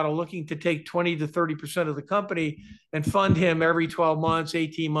equity model looking to take 20 to 30% of the company and fund him every 12 months,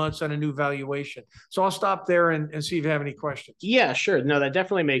 18 months on a new valuation. So I'll stop there and see if you have any questions. Yeah, sure. No, that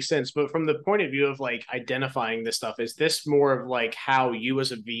definitely makes sense. But from the point of view of like identifying this stuff, is this more of like how you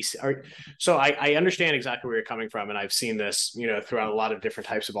as a VC are? So I understand exactly where you're coming from. And I've seen this, throughout a lot of different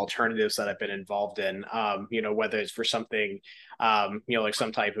types of alternatives that I've been involved in, whether it's for something, like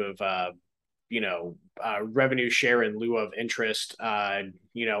some type of, revenue share in lieu of interest, on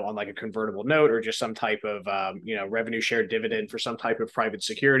like a convertible note, or just some type of, revenue share dividend for some type of private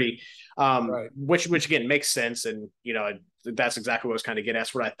security, right. which again makes sense. And, that's exactly what I was kind of getting at.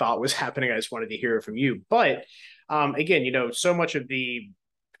 That's what I thought was happening. I just wanted to hear it from you. But again, so much of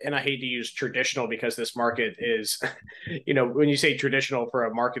and I hate to use traditional because this market is, when you say traditional for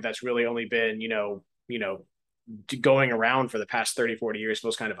a market that's really only been, going around for the past 30, 40 years,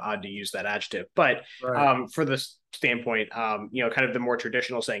 feels kind of odd to use that adjective. But right. For this standpoint, kind of the more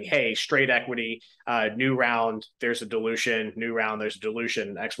traditional saying, hey, straight equity, new round, there's a dilution, new round, there's a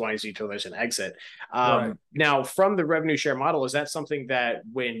dilution, X, Y, and Z till there's an exit. Right. Now, from the revenue share model, is that something that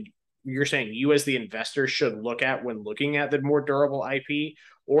when you're saying you as the investor should look at when looking at the more durable IP?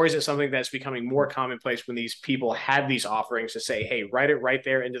 Or is it something that's becoming more commonplace when these people have these offerings to say, hey, write it right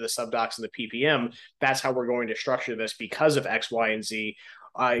there into the subdocs and the PPM. That's how we're going to structure this because of X, Y, and Z.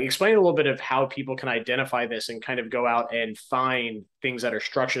 Explain a little bit of how people can identify this and kind of go out and find things that are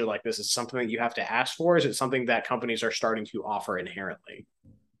structured like this. Is it something that you have to ask for? Is it something that companies are starting to offer inherently?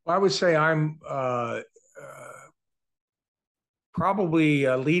 I would say I'm probably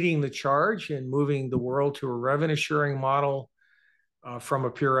leading the charge in moving the world to a revenue sharing model from a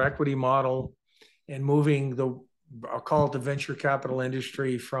pure equity model, and I'll call it the venture capital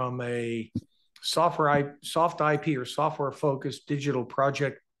industry, from a soft IP or software focused digital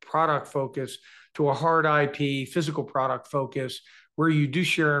product focus to a hard IP physical product focus, where you do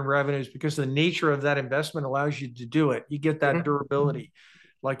share in revenues because the nature of that investment allows you to do it. You get that durability,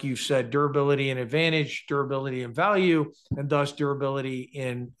 like you said, durability and advantage, durability and value, and thus durability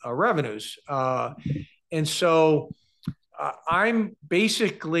in revenues. And so I'm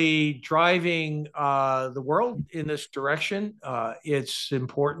basically driving the world in this direction. It's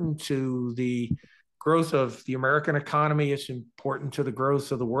important to the growth of the American economy. It's important to the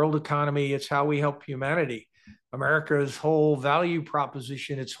growth of the world economy. It's how we help humanity. America's whole value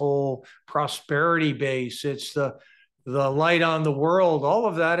proposition, its whole prosperity base, it's the light on the world. All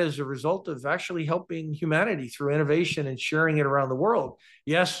of that is a result of actually helping humanity through innovation and sharing it around the world.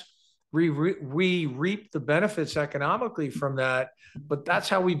 Yes, we reap the benefits economically from that, but that's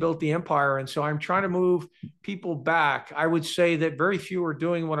how we built the empire. And so I'm trying to move people back. I would say that very few are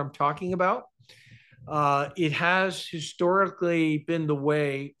doing what I'm talking about. It has historically been the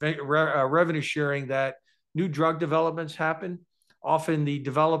way, revenue sharing, that new drug developments happen. Often the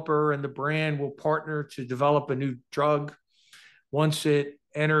developer and the brand will partner to develop a new drug. Once it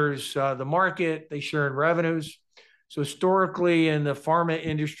enters the market, they share in revenues. So historically in the pharma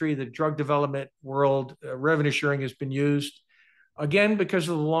industry, the drug development world, revenue sharing has been used, again, because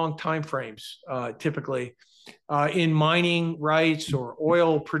of the long time frames, typically. In mining rights or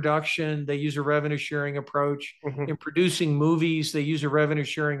oil production, they use a revenue sharing approach. Mm-hmm. In producing movies, they use a revenue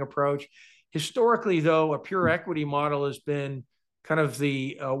sharing approach. Historically, though, a pure equity model has been kind of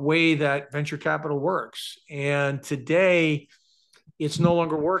the way that venture capital works. And today, it's no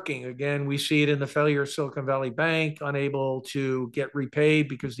longer working. Again, we see it in the failure of Silicon Valley Bank, unable to get repaid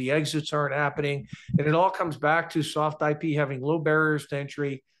because the exits aren't happening. And it all comes back to soft IP having low barriers to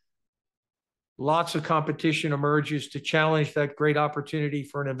entry. Lots of competition emerges to challenge that great opportunity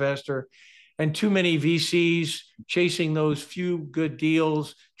for an investor. And too many VCs chasing those few good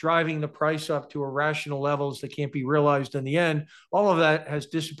deals, driving the price up to irrational levels that can't be realized in the end. All of that has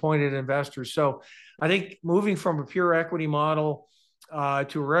disappointed investors. So I think moving from a pure equity model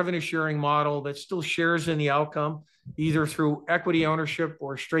to a revenue sharing model that still shares in the outcome, either through equity ownership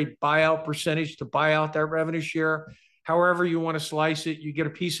or a straight buyout percentage to buy out that revenue share. However you want to slice it, you get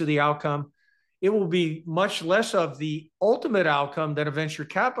a piece of the outcome. It will be much less of the ultimate outcome that a venture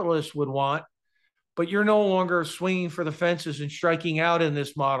capitalist would want, but you're no longer swinging for the fences and striking out in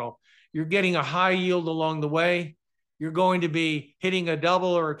this model. You're getting a high yield along the way. You're going to be hitting a double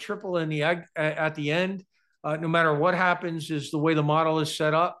or a triple at the end. No matter what happens, is the way the model is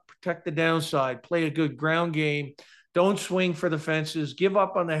set up. Protect the downside, play a good ground game. Don't swing for the fences, give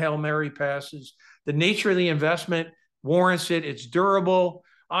up on the Hail Mary passes. The nature of the investment warrants it. It's durable.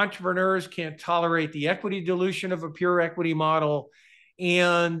 Entrepreneurs can't tolerate the equity dilution of a pure equity model,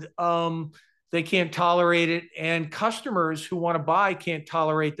 and they can't tolerate it. And customers who want to buy can't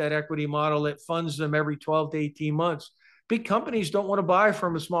tolerate that equity model that funds them every 12 to 18 months. Big companies don't want to buy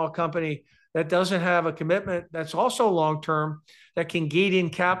from a small company that doesn't have a commitment that's also long-term, that can gate in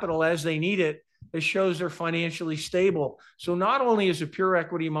capital as they need it. It shows they're financially stable. So not only is a pure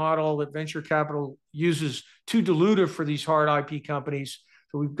equity model that venture capital uses too dilutive for these hard IP companies,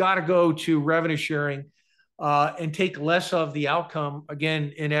 so we've got to go to revenue sharing and take less of the outcome,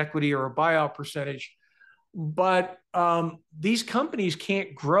 again, in equity or a buyout percentage. But these companies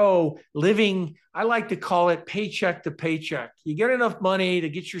can't grow living, I like to call it paycheck to paycheck. You get enough money to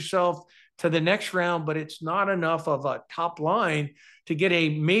get yourself to the next round, but it's not enough of a top line to get a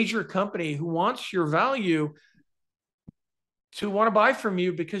major company who wants your value to want to buy from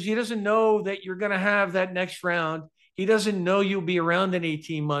you, because he doesn't know that you're going to have that next round. He doesn't know you'll be around in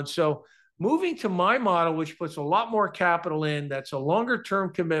 18 months. So moving to my model, which puts a lot more capital in, that's a longer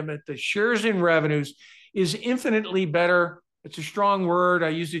term commitment, that shares in revenues, is infinitely better. It's a strong word. I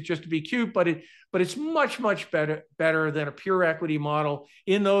use it just to be cute, but it's much, much better than a pure equity model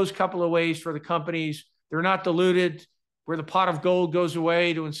in those couple of ways for the companies. They're not diluted, where the pot of gold goes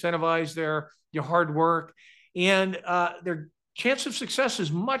away to incentivize their hard work. And their chance of success is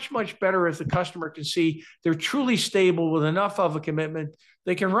much, much better if the customer can see they're truly stable with enough of a commitment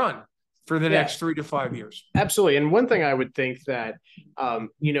they can run for the next 3 to 5 years. Absolutely. And one thing I would think that,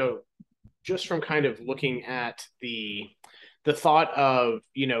 just from kind of looking at the thought of,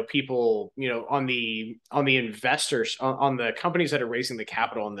 people, on the investors, on the companies that are raising the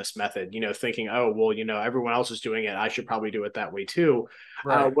capital in this method, thinking, oh, well, everyone else is doing it, I should probably do it that way too.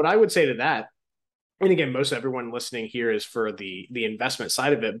 Right. What I would say to that, and again, most everyone listening here is for the investment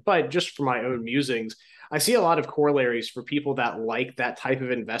side of it, but just for my own musings, I see a lot of corollaries for people that like that type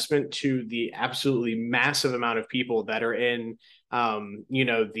of investment to the absolutely massive amount of people that are in,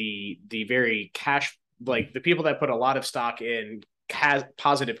 the very cash, like the people that put a lot of stock in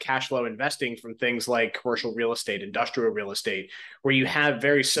positive cash flow investing from things like commercial real estate, industrial real estate, where you have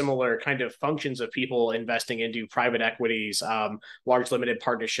very similar kind of functions of people investing into private equities, large limited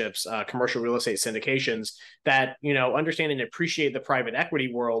partnerships, commercial real estate syndications that, understand and appreciate the private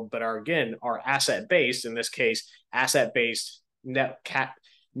equity world, but are asset based, in this case, asset based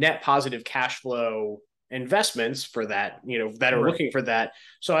net positive cash flow investments for that, that are looking for that.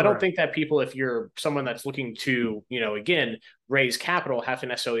 So I don't think that people, if you're someone that's looking to, again, raise capital, have to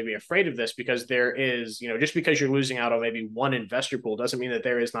necessarily be afraid of this, because there is, just because you're losing out on maybe one investor pool doesn't mean that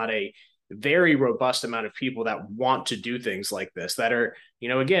there is not a very robust amount of people that want to do things like this, that are,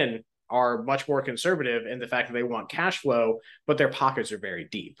 again, are much more conservative in the fact that they want cash flow, but their pockets are very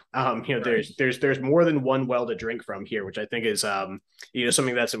deep. There's more than one well to drink from here, which I think is,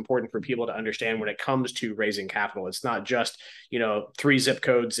 something that's important for people to understand when it comes to raising capital. It's not just, 3 zip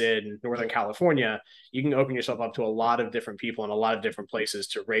codes in Northern California. You can open yourself up to a lot of different people in a lot of different places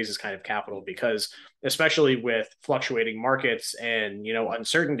to raise this kind of capital, because especially with fluctuating markets and,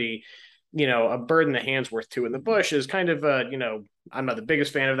 uncertainty, a bird in the hand's worth 2 in the bush is kind of I'm not the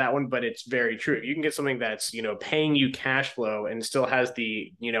biggest fan of that one, but it's very true. You can get something that's, paying you cash flow and still has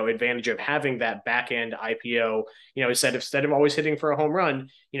the, advantage of having that back end IPO, instead of always hitting for a home run,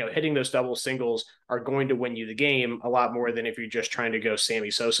 hitting those double singles are going to win you the game a lot more than if you're just trying to go Sammy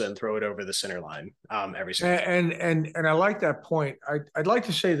Sosa and throw it over the center line every single time. And I like that point. I'd like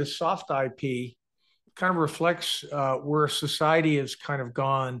to say the soft IP kind of reflects where society has kind of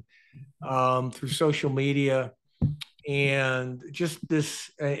gone through social media and just this,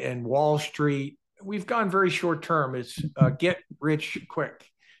 and Wall Street. We've gone very short term. It's get rich quick.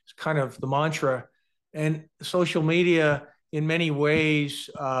 It's kind of the mantra. And social media, in many ways,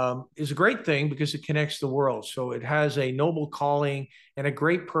 is a great thing because it connects the world. So it has a noble calling and a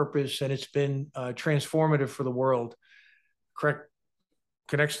great purpose, and it's been transformative for the world. Correct?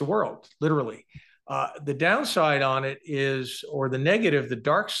 Connects the world, literally. The downside on it is, or the negative, the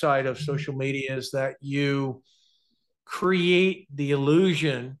dark side of social media is that you create the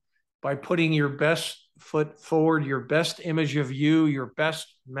illusion by putting your best foot forward, your best image of you, your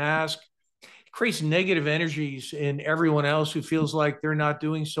best mask. It creates negative energies in everyone else who feels like they're not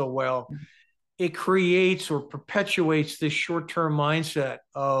doing so well. It creates or perpetuates this short-term mindset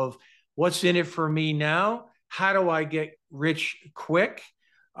of what's in it for me now? How do I get rich quick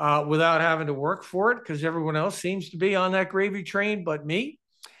without having to work for it? Because everyone else seems to be on that gravy train but me.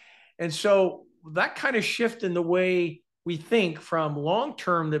 And so that kind of shift in the way we think from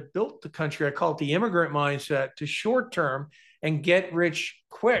long-term that built the country, I call it the immigrant mindset, to short-term and get rich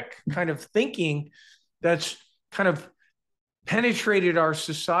quick kind of thinking that's kind of penetrated our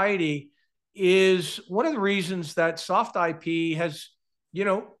society, is one of the reasons that soft IP has,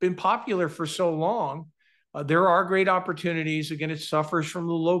 been popular for so long. There are great opportunities. Again, it suffers from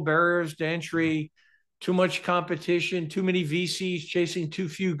the low barriers to entry, too much competition, too many VCs chasing too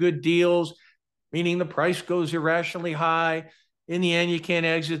few good deals, meaning the price goes irrationally high. In the end, you can't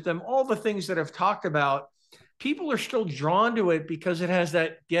exit them. All the things that I've talked about, people are still drawn to it because it has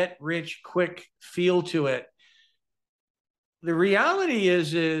that get rich quick feel to it. The reality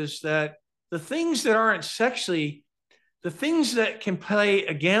is that the things that aren't sexy, the things that can play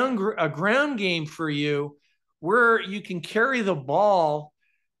a ground game for you, where you can carry the ball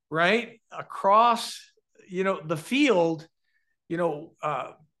right across, the field,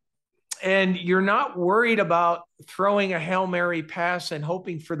 and you're not worried about throwing a Hail Mary pass and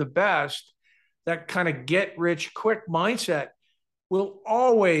hoping for the best. That kind of get rich quick mindset will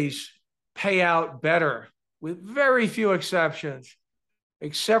always pay out better, with very few exceptions,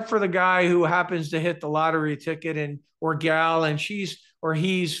 except for the guy who happens to hit the lottery ticket or gal, and she's or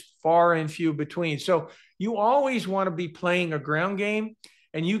he's far and few between. So you always want to be playing a ground game,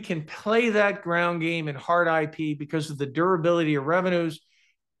 and you can play that ground game in hard IP because of the durability of revenues.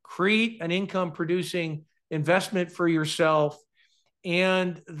 Create an income producing investment for yourself.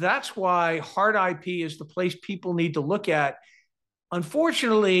 And that's why hard IP is the place people need to look at.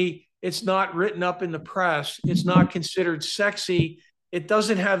 Unfortunately, it's not written up in the press. It's not considered sexy. It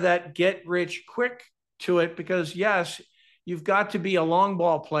doesn't have that get rich quick to it because, yes, you've got to be a long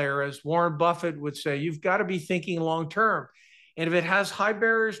ball player, as Warren Buffett would say. You've got to be thinking long term. And if it has high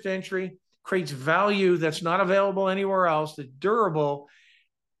barriers to entry, creates value that's not available anywhere else, that's durable,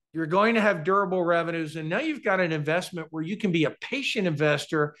 you're going to have durable revenues. And now you've got an investment where you can be a patient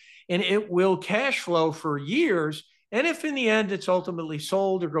investor and it will cash flow for years. And if in the end it's ultimately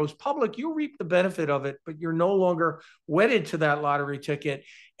sold or goes public, you'll reap the benefit of it, but you're no longer wedded to that lottery ticket.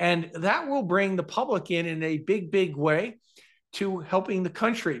 And that will bring the public in a big, big way to helping the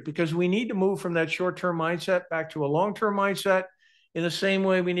country, because we need to move from that short-term mindset back to a long-term mindset. in the same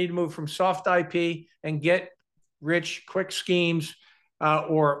way we need to move from soft IP and get rich, quick schemes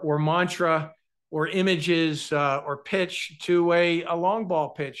or mantra or images or pitch to a long ball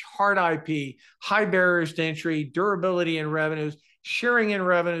pitch, hard IP, high barriers to entry, durability in revenues, sharing in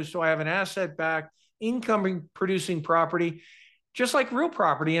revenues. So I have an asset backed income producing property, just like real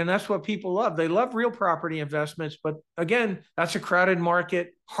property. And that's what people love. They love real property investments. But again, that's a crowded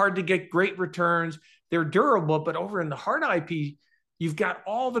market, hard to get great returns. They're durable, but over in the hard IP, you've got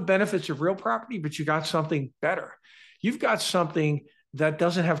all the benefits of real property, but you got something better. You've got something that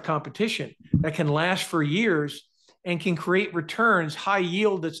doesn't have competition, that can last for years and can create returns, high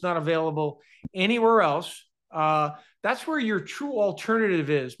yield that's not available anywhere else. That's where your true alternative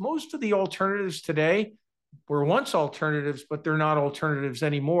is. Most of the alternatives today were once alternatives, but they're not alternatives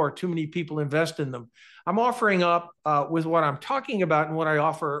anymore. Too many people invest in them. I'm offering up with what I'm talking about and what I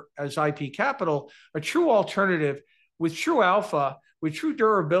offer as IP Capital, a true alternative with true alpha, with true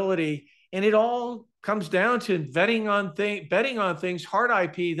durability. And it all comes down to betting on things, hard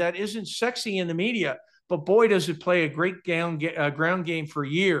IP that isn't sexy in the media, but boy, does it play a great ground game for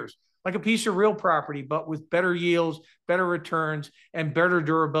years, like a piece of real property, but with better yields, better returns, and better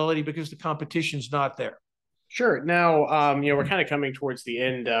durability because the competition's not there. Sure. Now, we're kind of coming towards the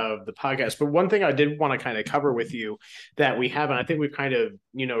end of the podcast, but one thing I did want to kind of cover with you that we haven't, I think we've kind of,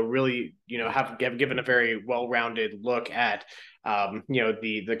 really, have given a very well-rounded look at,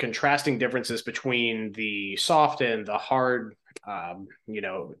 the contrasting differences between the soft and the hard,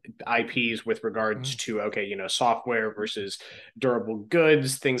 IPs with regards to, software versus durable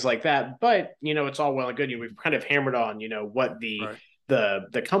goods, things like that. But, it's all well and good. We've kind of hammered on, what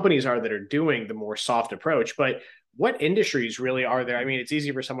the companies are that are doing the more soft approach, but what industries really are there? I mean, it's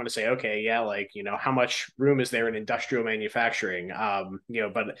easy for someone to say, okay, yeah, how much room is there in industrial manufacturing?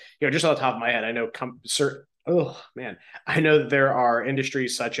 But just off the top of my head, I know I know that there are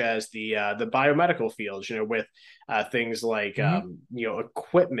industries such as the biomedical fields, with things like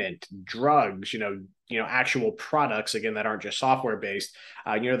equipment, drugs, actual products, again, that aren't just software based.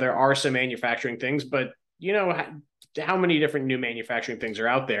 There are some manufacturing things, but how many different new manufacturing things are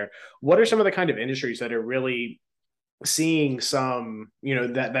out there? What are some of the kind of industries that are really seeing some,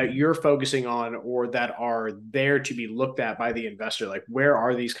 that you're focusing on or that are there to be looked at by the investor? Like, where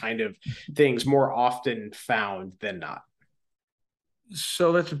are these kind of things more often found than not?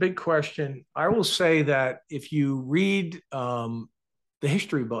 So that's a big question. I will say that if you read the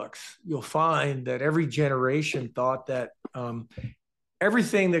history books, you'll find that every generation thought that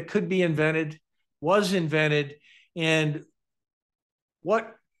everything that could be invented was invented, and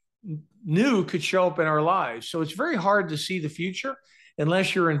what new could show up in our lives. So it's very hard to see the future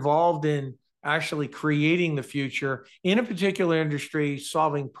unless you're involved in actually creating the future in a particular industry,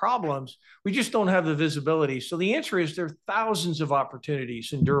 solving problems. We just don't have the visibility. So the answer is there are thousands of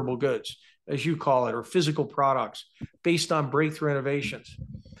opportunities in durable goods, as you call it, or physical products based on breakthrough innovations.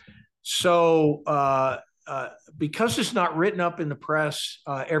 So because it's not written up in the press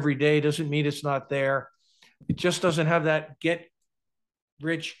every day doesn't mean it's not there. It just doesn't have that get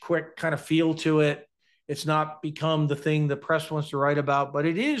rich quick kind of feel to it. It's not become the thing the press wants to write about, but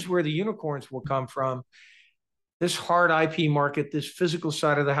it is where the unicorns will come from. This hard IP market, this physical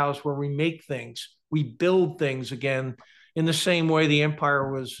side of the house where we make things, we build things again in the same way the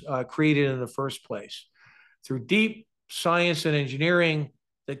empire was created in the first place, through deep science and engineering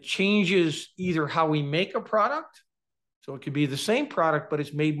that changes either how we make a product, so it could be the same product, but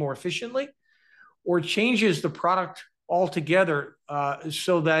it's made more efficiently, or changes the product altogether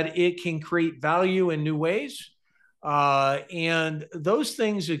so that it can create value in new ways. And those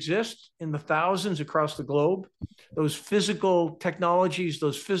things exist in the thousands across the globe, those physical technologies,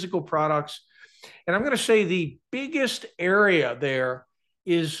 those physical products. And I'm going to say the biggest area there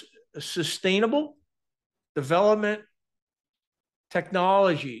is sustainable development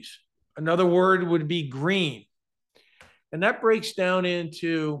technologies. Another word would be green. And that breaks down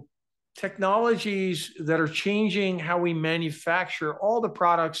into technologies that are changing how we manufacture all the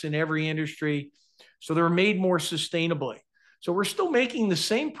products in every industry so they're made more sustainably. So we're still making the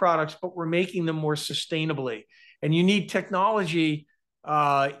same products, but we're making them more sustainably. And you need technology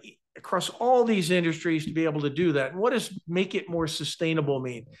across all these industries to be able to do that. And what does make it more sustainable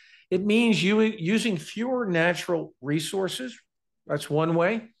mean? It means using fewer natural resources. That's one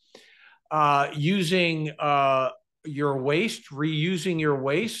way. Using your waste, reusing your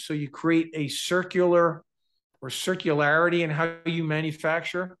waste. So you create a circular or circularity in how you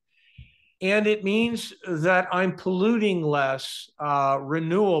manufacture. And it means that I'm polluting less,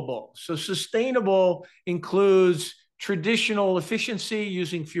 renewable. So sustainable includes traditional efficiency,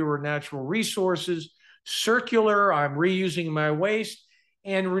 using fewer natural resources, circular, I'm reusing my waste,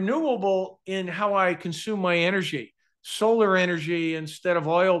 and renewable in how I consume my energy. Solar energy instead of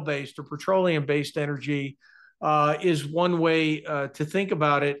oil-based or petroleum-based energy is one way to think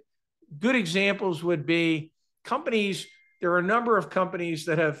about it. Good examples would be companies. There are a number of companies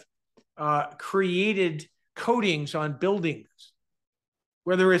that have created coatings on buildings,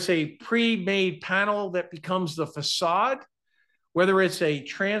 whether it's a pre-made panel that becomes the facade, whether it's a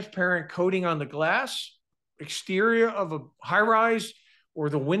transparent coating on the glass exterior of a high-rise or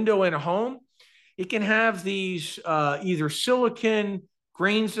the window in a home. It can have these either silicon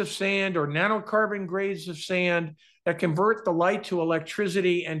grains of sand or nanocarbon grains of sand that convert the light to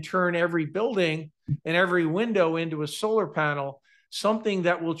electricity and turn every building and every window into a solar panel, something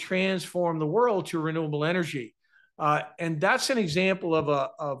that will transform the world to renewable energy. And that's an example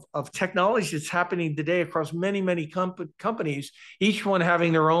of technology that's happening today across many companies, each one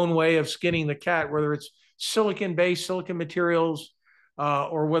having their own way of skinning the cat, whether it's silicon-based silicon materials,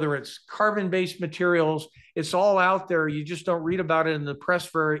 or whether it's carbon-based materials. It's all out there. You just don't read about it in the press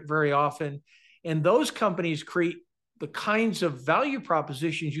very often. And those companies create the kinds of value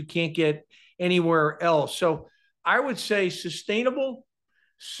propositions you can't get anywhere else. So I would say sustainable,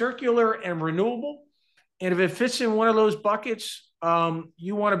 circular, and renewable. And if it fits in one of those buckets,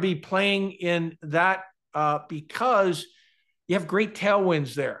 you want to be playing in that because you have great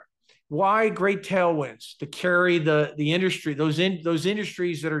tailwinds there. Why great tailwinds? To carry the industry, those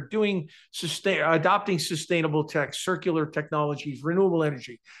industries that are adopting sustainable tech, circular technologies, renewable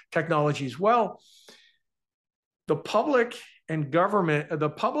energy technologies. Well, the public and governments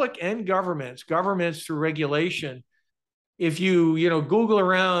through regulation. If you Google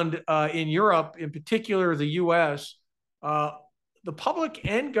around in Europe, in particular the U.S., the public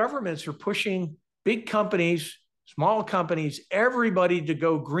and governments are pushing big companies, small companies, everybody to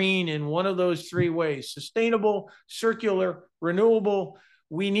go green in one of those three ways: sustainable, circular, renewable.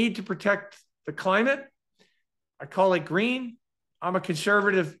 We need to protect the climate. I call it green. I'm a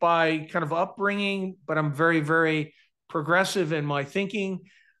conservative by kind of upbringing, but I'm very progressive in my thinking.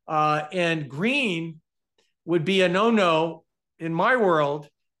 And green would be a no-no in my world,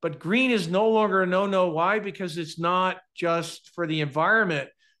 but green is no longer a no-no. Why? Because it's not just for the environment.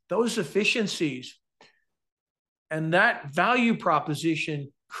 Those efficiencies and that value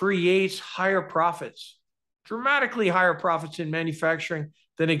proposition creates higher profits, dramatically higher profits in manufacturing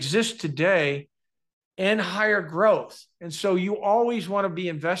than exist today, and higher growth. And so you always want to be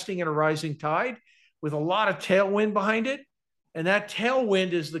investing in a rising tide with a lot of tailwind behind it. And that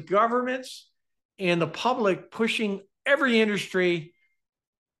tailwind is the governments and the public pushing every industry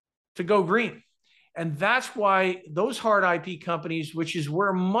to go green. And that's why those hard IP companies, which is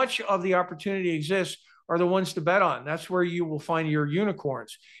where much of the opportunity exists, are the ones to bet on. That's where you will find your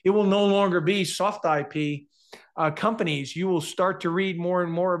unicorns. It will no longer be soft IP companies. You will start to read more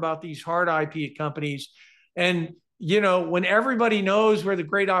and more about these hard IP companies. And, when everybody knows where the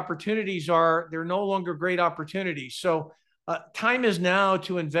great opportunities are, they're no longer great opportunities. So time is now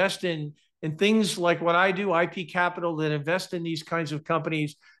to invest in things like what I do, IP capital, that invest in these kinds of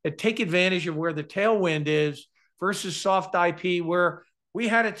companies that take advantage of where the tailwind is versus soft IP, where we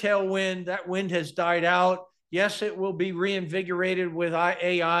had a tailwind, that wind has died out. Yes, it will be reinvigorated with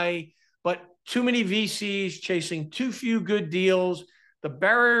AI, but too many VCs chasing too few good deals. The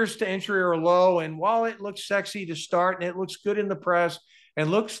barriers to entry are low. And while it looks sexy to start and it looks good in the press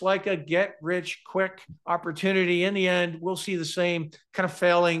and looks like a get rich quick opportunity, in the end, we'll see the same kind of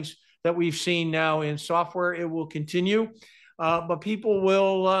failings that we've seen now in software. It will continue, but people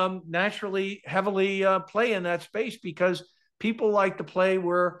will naturally heavily play in that space because people like to play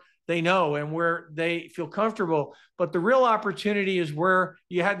where they know and where they feel comfortable. But the real opportunity is where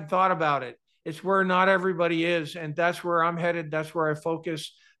you hadn't thought about it. It's where not everybody is. And that's where I'm headed. That's where I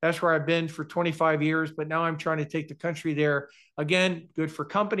focus. That's where I've been for 25 years. But now I'm trying to take the country there. Again, good for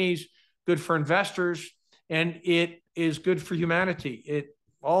companies, good for investors, and it is good for humanity.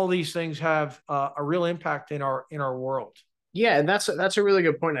 All these things have a real impact in our world. Yeah, and that's a really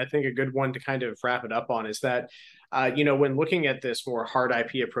good point. I think a good one to kind of wrap it up on is that, when looking at this more hard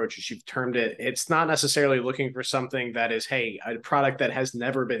IP approach, as you've termed it, it's not necessarily looking for something that is, hey, a product that has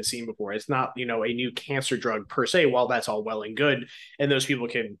never been seen before. It's not, a new cancer drug per se, while that's all well and good. And those people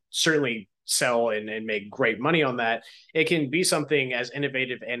can certainly sell and make great money on that. It can be something as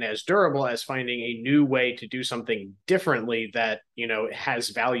innovative and as durable as finding a new way to do something differently that, has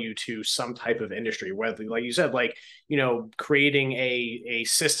value to some type of industry, whether, like you said, like, creating a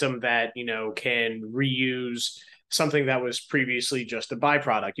system that, can reuse something that was previously just a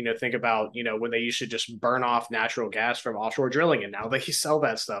byproduct. Think about, when they used to just burn off natural gas from offshore drilling, and now they sell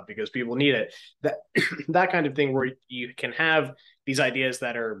that stuff because people need it. That that kind of thing, where you can have these ideas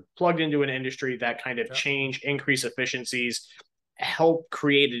that are plugged into an industry that kind of change, increase efficiencies, help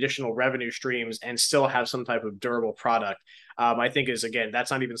create additional revenue streams, and still have some type of durable product. I think is, again,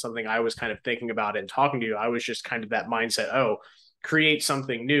 that's not even something I was kind of thinking about and talking to you. I was just kind of that mindset, create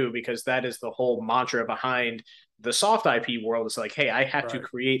something new, because that is the whole mantra behind the soft IP world. Is like, hey, I have to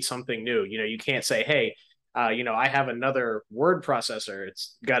create something new. You can't say, hey, I have another word processor.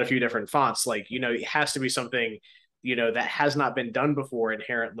 It's got a few different fonts. Like, it has to be something, that has not been done before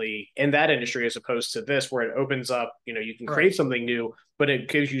inherently in that industry, as opposed to this, where it opens up, you can create something new, but it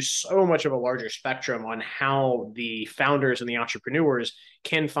gives you so much of a larger spectrum on how the founders and the entrepreneurs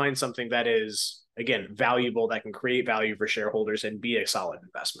can find something that is, again, valuable, that can create value for shareholders and be a solid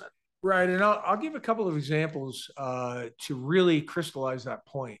investment. Right. And I'll give a couple of examples to really crystallize that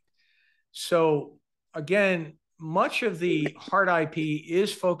point. So again, much of the hard IP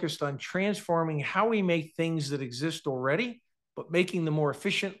is focused on transforming how we make things that exist already, but making them more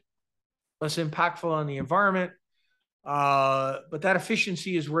efficient, less impactful on the environment. But that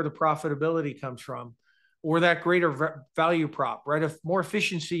efficiency is where the profitability comes from, or that greater value prop, right? If more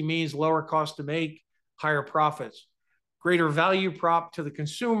efficiency means lower cost to make, higher profits. Greater value prop to the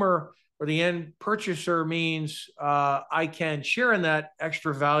consumer or the end purchaser means I can share in that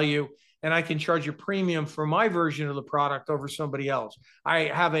extra value, and I can charge a premium for my version of the product over somebody else. I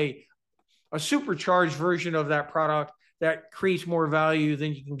have a supercharged version of that product that creates more value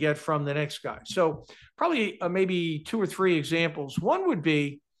than you can get from the next guy. So probably maybe 2 or 3 examples. One would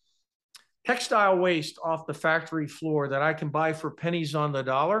be textile waste off the factory floor that I can buy for pennies on the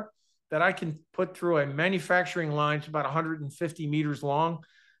dollar, that I can put through a manufacturing line. It's about 150 meters long,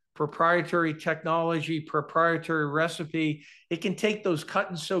 proprietary technology, proprietary recipe. It can take those cut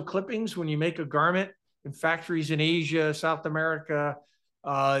and sew clippings when you make a garment in factories in Asia, South America,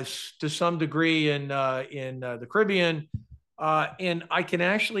 to some degree in the Caribbean. And I can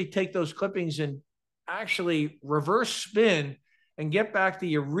actually take those clippings and actually reverse spin and get back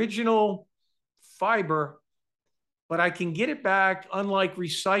the original fiber, but I can get it back, unlike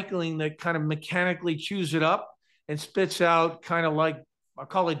recycling that kind of mechanically chews it up and spits out kind of like, I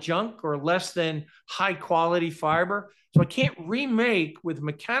call it junk, or less than high quality fiber. So I can't remake with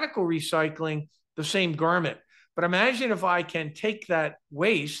mechanical recycling the same garment. But imagine if I can take that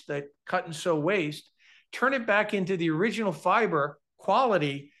waste, that cut and sew waste, turn it back into the original fiber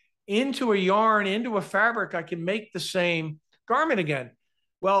quality, into a yarn, into a fabric, I can make the same garment again.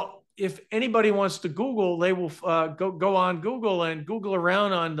 Well, if anybody wants to Google, they will go on Google and Google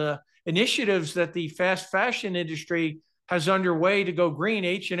around on the initiatives that the fast fashion industry has underway to go green.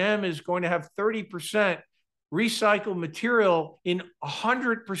 H&M is going to have 30% recycled material in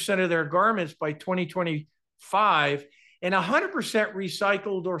 100% of their garments by 2025, and 100%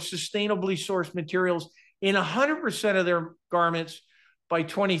 recycled or sustainably sourced materials in 100% of their garments by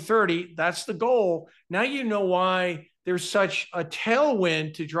 2030. That's the goal. Now you know why there's such a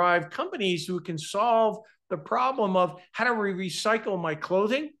tailwind to drive companies who can solve the problem of how do we recycle my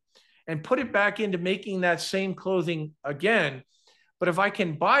clothing and put it back into making that same clothing again. But if I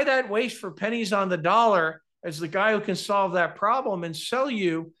can buy that waste for pennies on the dollar as the guy who can solve that problem and sell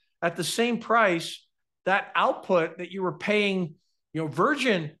you at the same price that output that you were paying,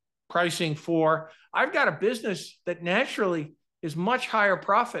 virgin pricing for, I've got a business that naturally is much higher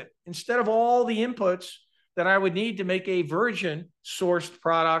profit. Instead of all the inputs that I would need to make a virgin sourced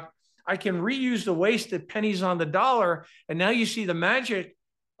product, I can reuse the waste at pennies on the dollar. And now you see the magic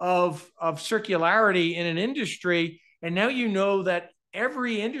of circularity in an industry. And now you know that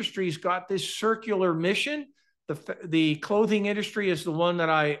every industry's got this circular mission. The clothing industry is the one that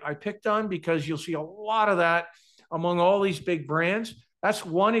I picked on because you'll see a lot of that among all these big brands. That's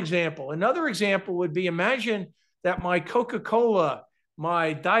one example. Another example would be, imagine that my Coca-Cola,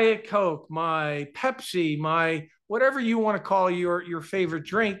 my Diet Coke, my Pepsi, my whatever you want to call your favorite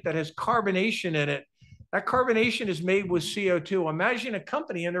drink that has carbonation in it, that carbonation is made with CO2. Imagine a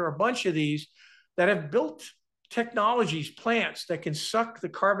company, and there are a bunch of these, that have built technologies, plants that can suck the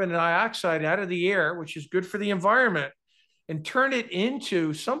carbon dioxide out of the air, which is good for the environment, and turn it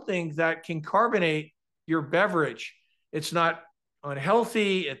into something that can carbonate your beverage. It's not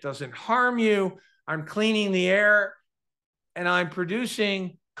unhealthy. It doesn't harm you. I'm cleaning the air, and I'm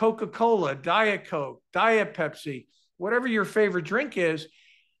producing Coca-Cola, Diet Coke, Diet Pepsi, whatever your favorite drink is.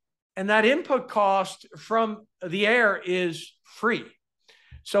 And that input cost from the air is free.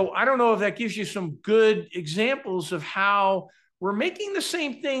 So I don't know if that gives you some good examples of how we're making the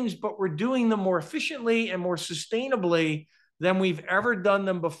same things, but we're doing them more efficiently and more sustainably than we've ever done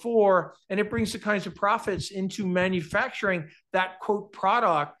them before. And it brings the kinds of profits into manufacturing that quote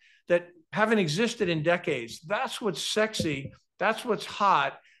product that haven't existed in decades. That's what's sexy. That's what's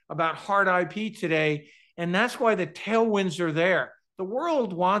hot about hard IP today. And that's why the tailwinds are there. The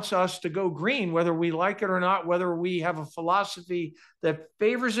world wants us to go green, whether we like it or not, whether we have a philosophy that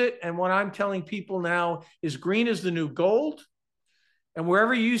favors it. And what I'm telling people now is green is the new gold. And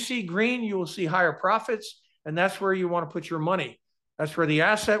wherever you see green, you will see higher profits. And that's where you want to put your money. That's where the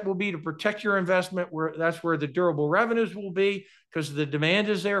asset will be to protect your investment. That's where the durable revenues will be because the demand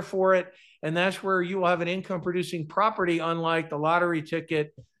is there for it. And that's where you will have an income producing property, unlike the lottery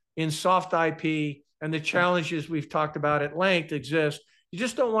ticket in soft IP. And the challenges we've talked about at length exist. You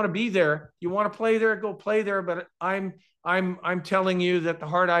just don't want to be there. You want to play there, go play there. But I'm telling you that the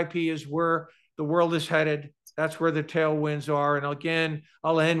hard IP is where the world is headed. That's where the tailwinds are. And again,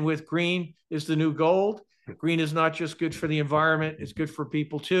 I'll end with green is the new gold. Green is not just good for the environment. It's good for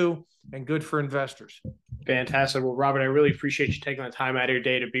people too, and good for investors. Fantastic. Well, Robert, I really appreciate you taking the time out of your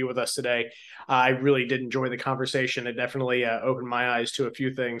day to be with us today. I really did enjoy the conversation. It definitely opened my eyes to a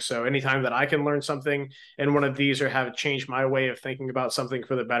few things. So anytime that I can learn something in one of these or have it change my way of thinking about something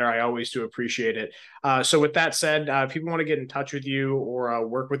for the better, I always do appreciate it. So with that said, if people want to get in touch with you or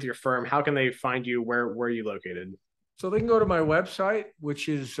work with your firm, how can they find you? Where are you located? So they can go to my website, which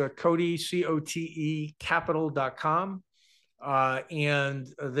is Cote, C-O-T-E, capital.com. And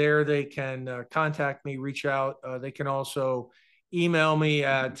there they can contact me, reach out. They can also email me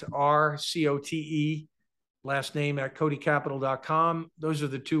at rcote, last name at cotecapital.com. Those are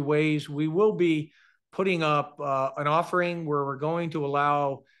the two ways. We will be putting up an offering where we're going to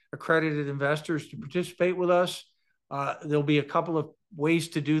allow accredited investors to participate with us. There'll be a couple of ways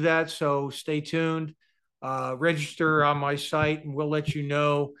to do that, so stay tuned. Register on my site and we'll let you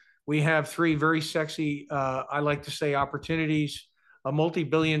know. We have three very sexy, I like to say, opportunities,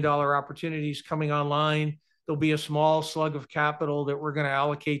 multi-billion-dollar opportunities coming online. There'll be a small slug of capital that we're going to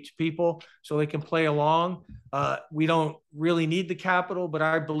allocate to people so they can play along. We don't really need the capital, but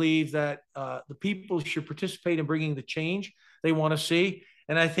I believe that the people should participate in bringing the change they want to see.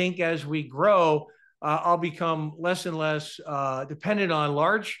 And I think as we grow, I'll become less and less dependent on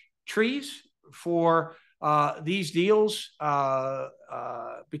large trees for these deals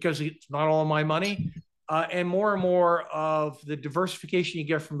because it's not all my money, and more of the diversification you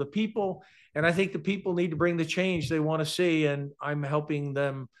get from the people. And I think the people need to bring the change they want to see, and I'm helping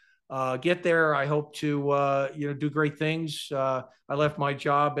them get there. I hope to do great things. I left my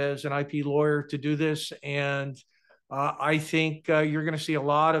job as an IP lawyer to do this, and I think you're going to see a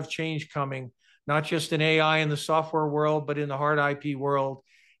lot of change coming, not just in AI in the software world, but in the hard IP world.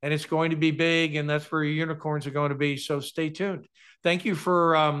 And it's going to be big, and that's where your unicorns are going to be. So stay tuned. Thank you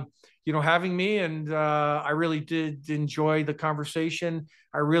for having me, and I really did enjoy the conversation.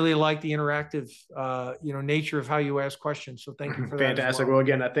 I really like the interactive nature of how you ask questions. So thank you for that. Fantastic. Well,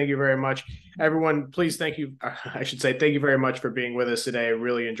 again, thank you very much, everyone. Please thank you. I should say thank you very much for being with us today. I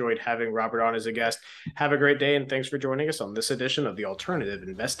really enjoyed having Robert on as a guest. Have a great day, and thanks for joining us on this edition of the Alternative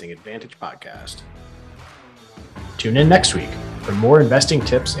Investing Advantage podcast. Tune in next week for more investing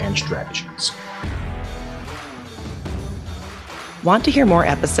tips and strategies. Want to hear more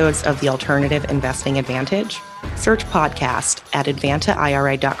episodes of the Alternative Investing Advantage? Search podcast at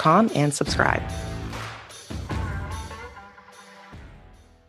advantaira.com and subscribe.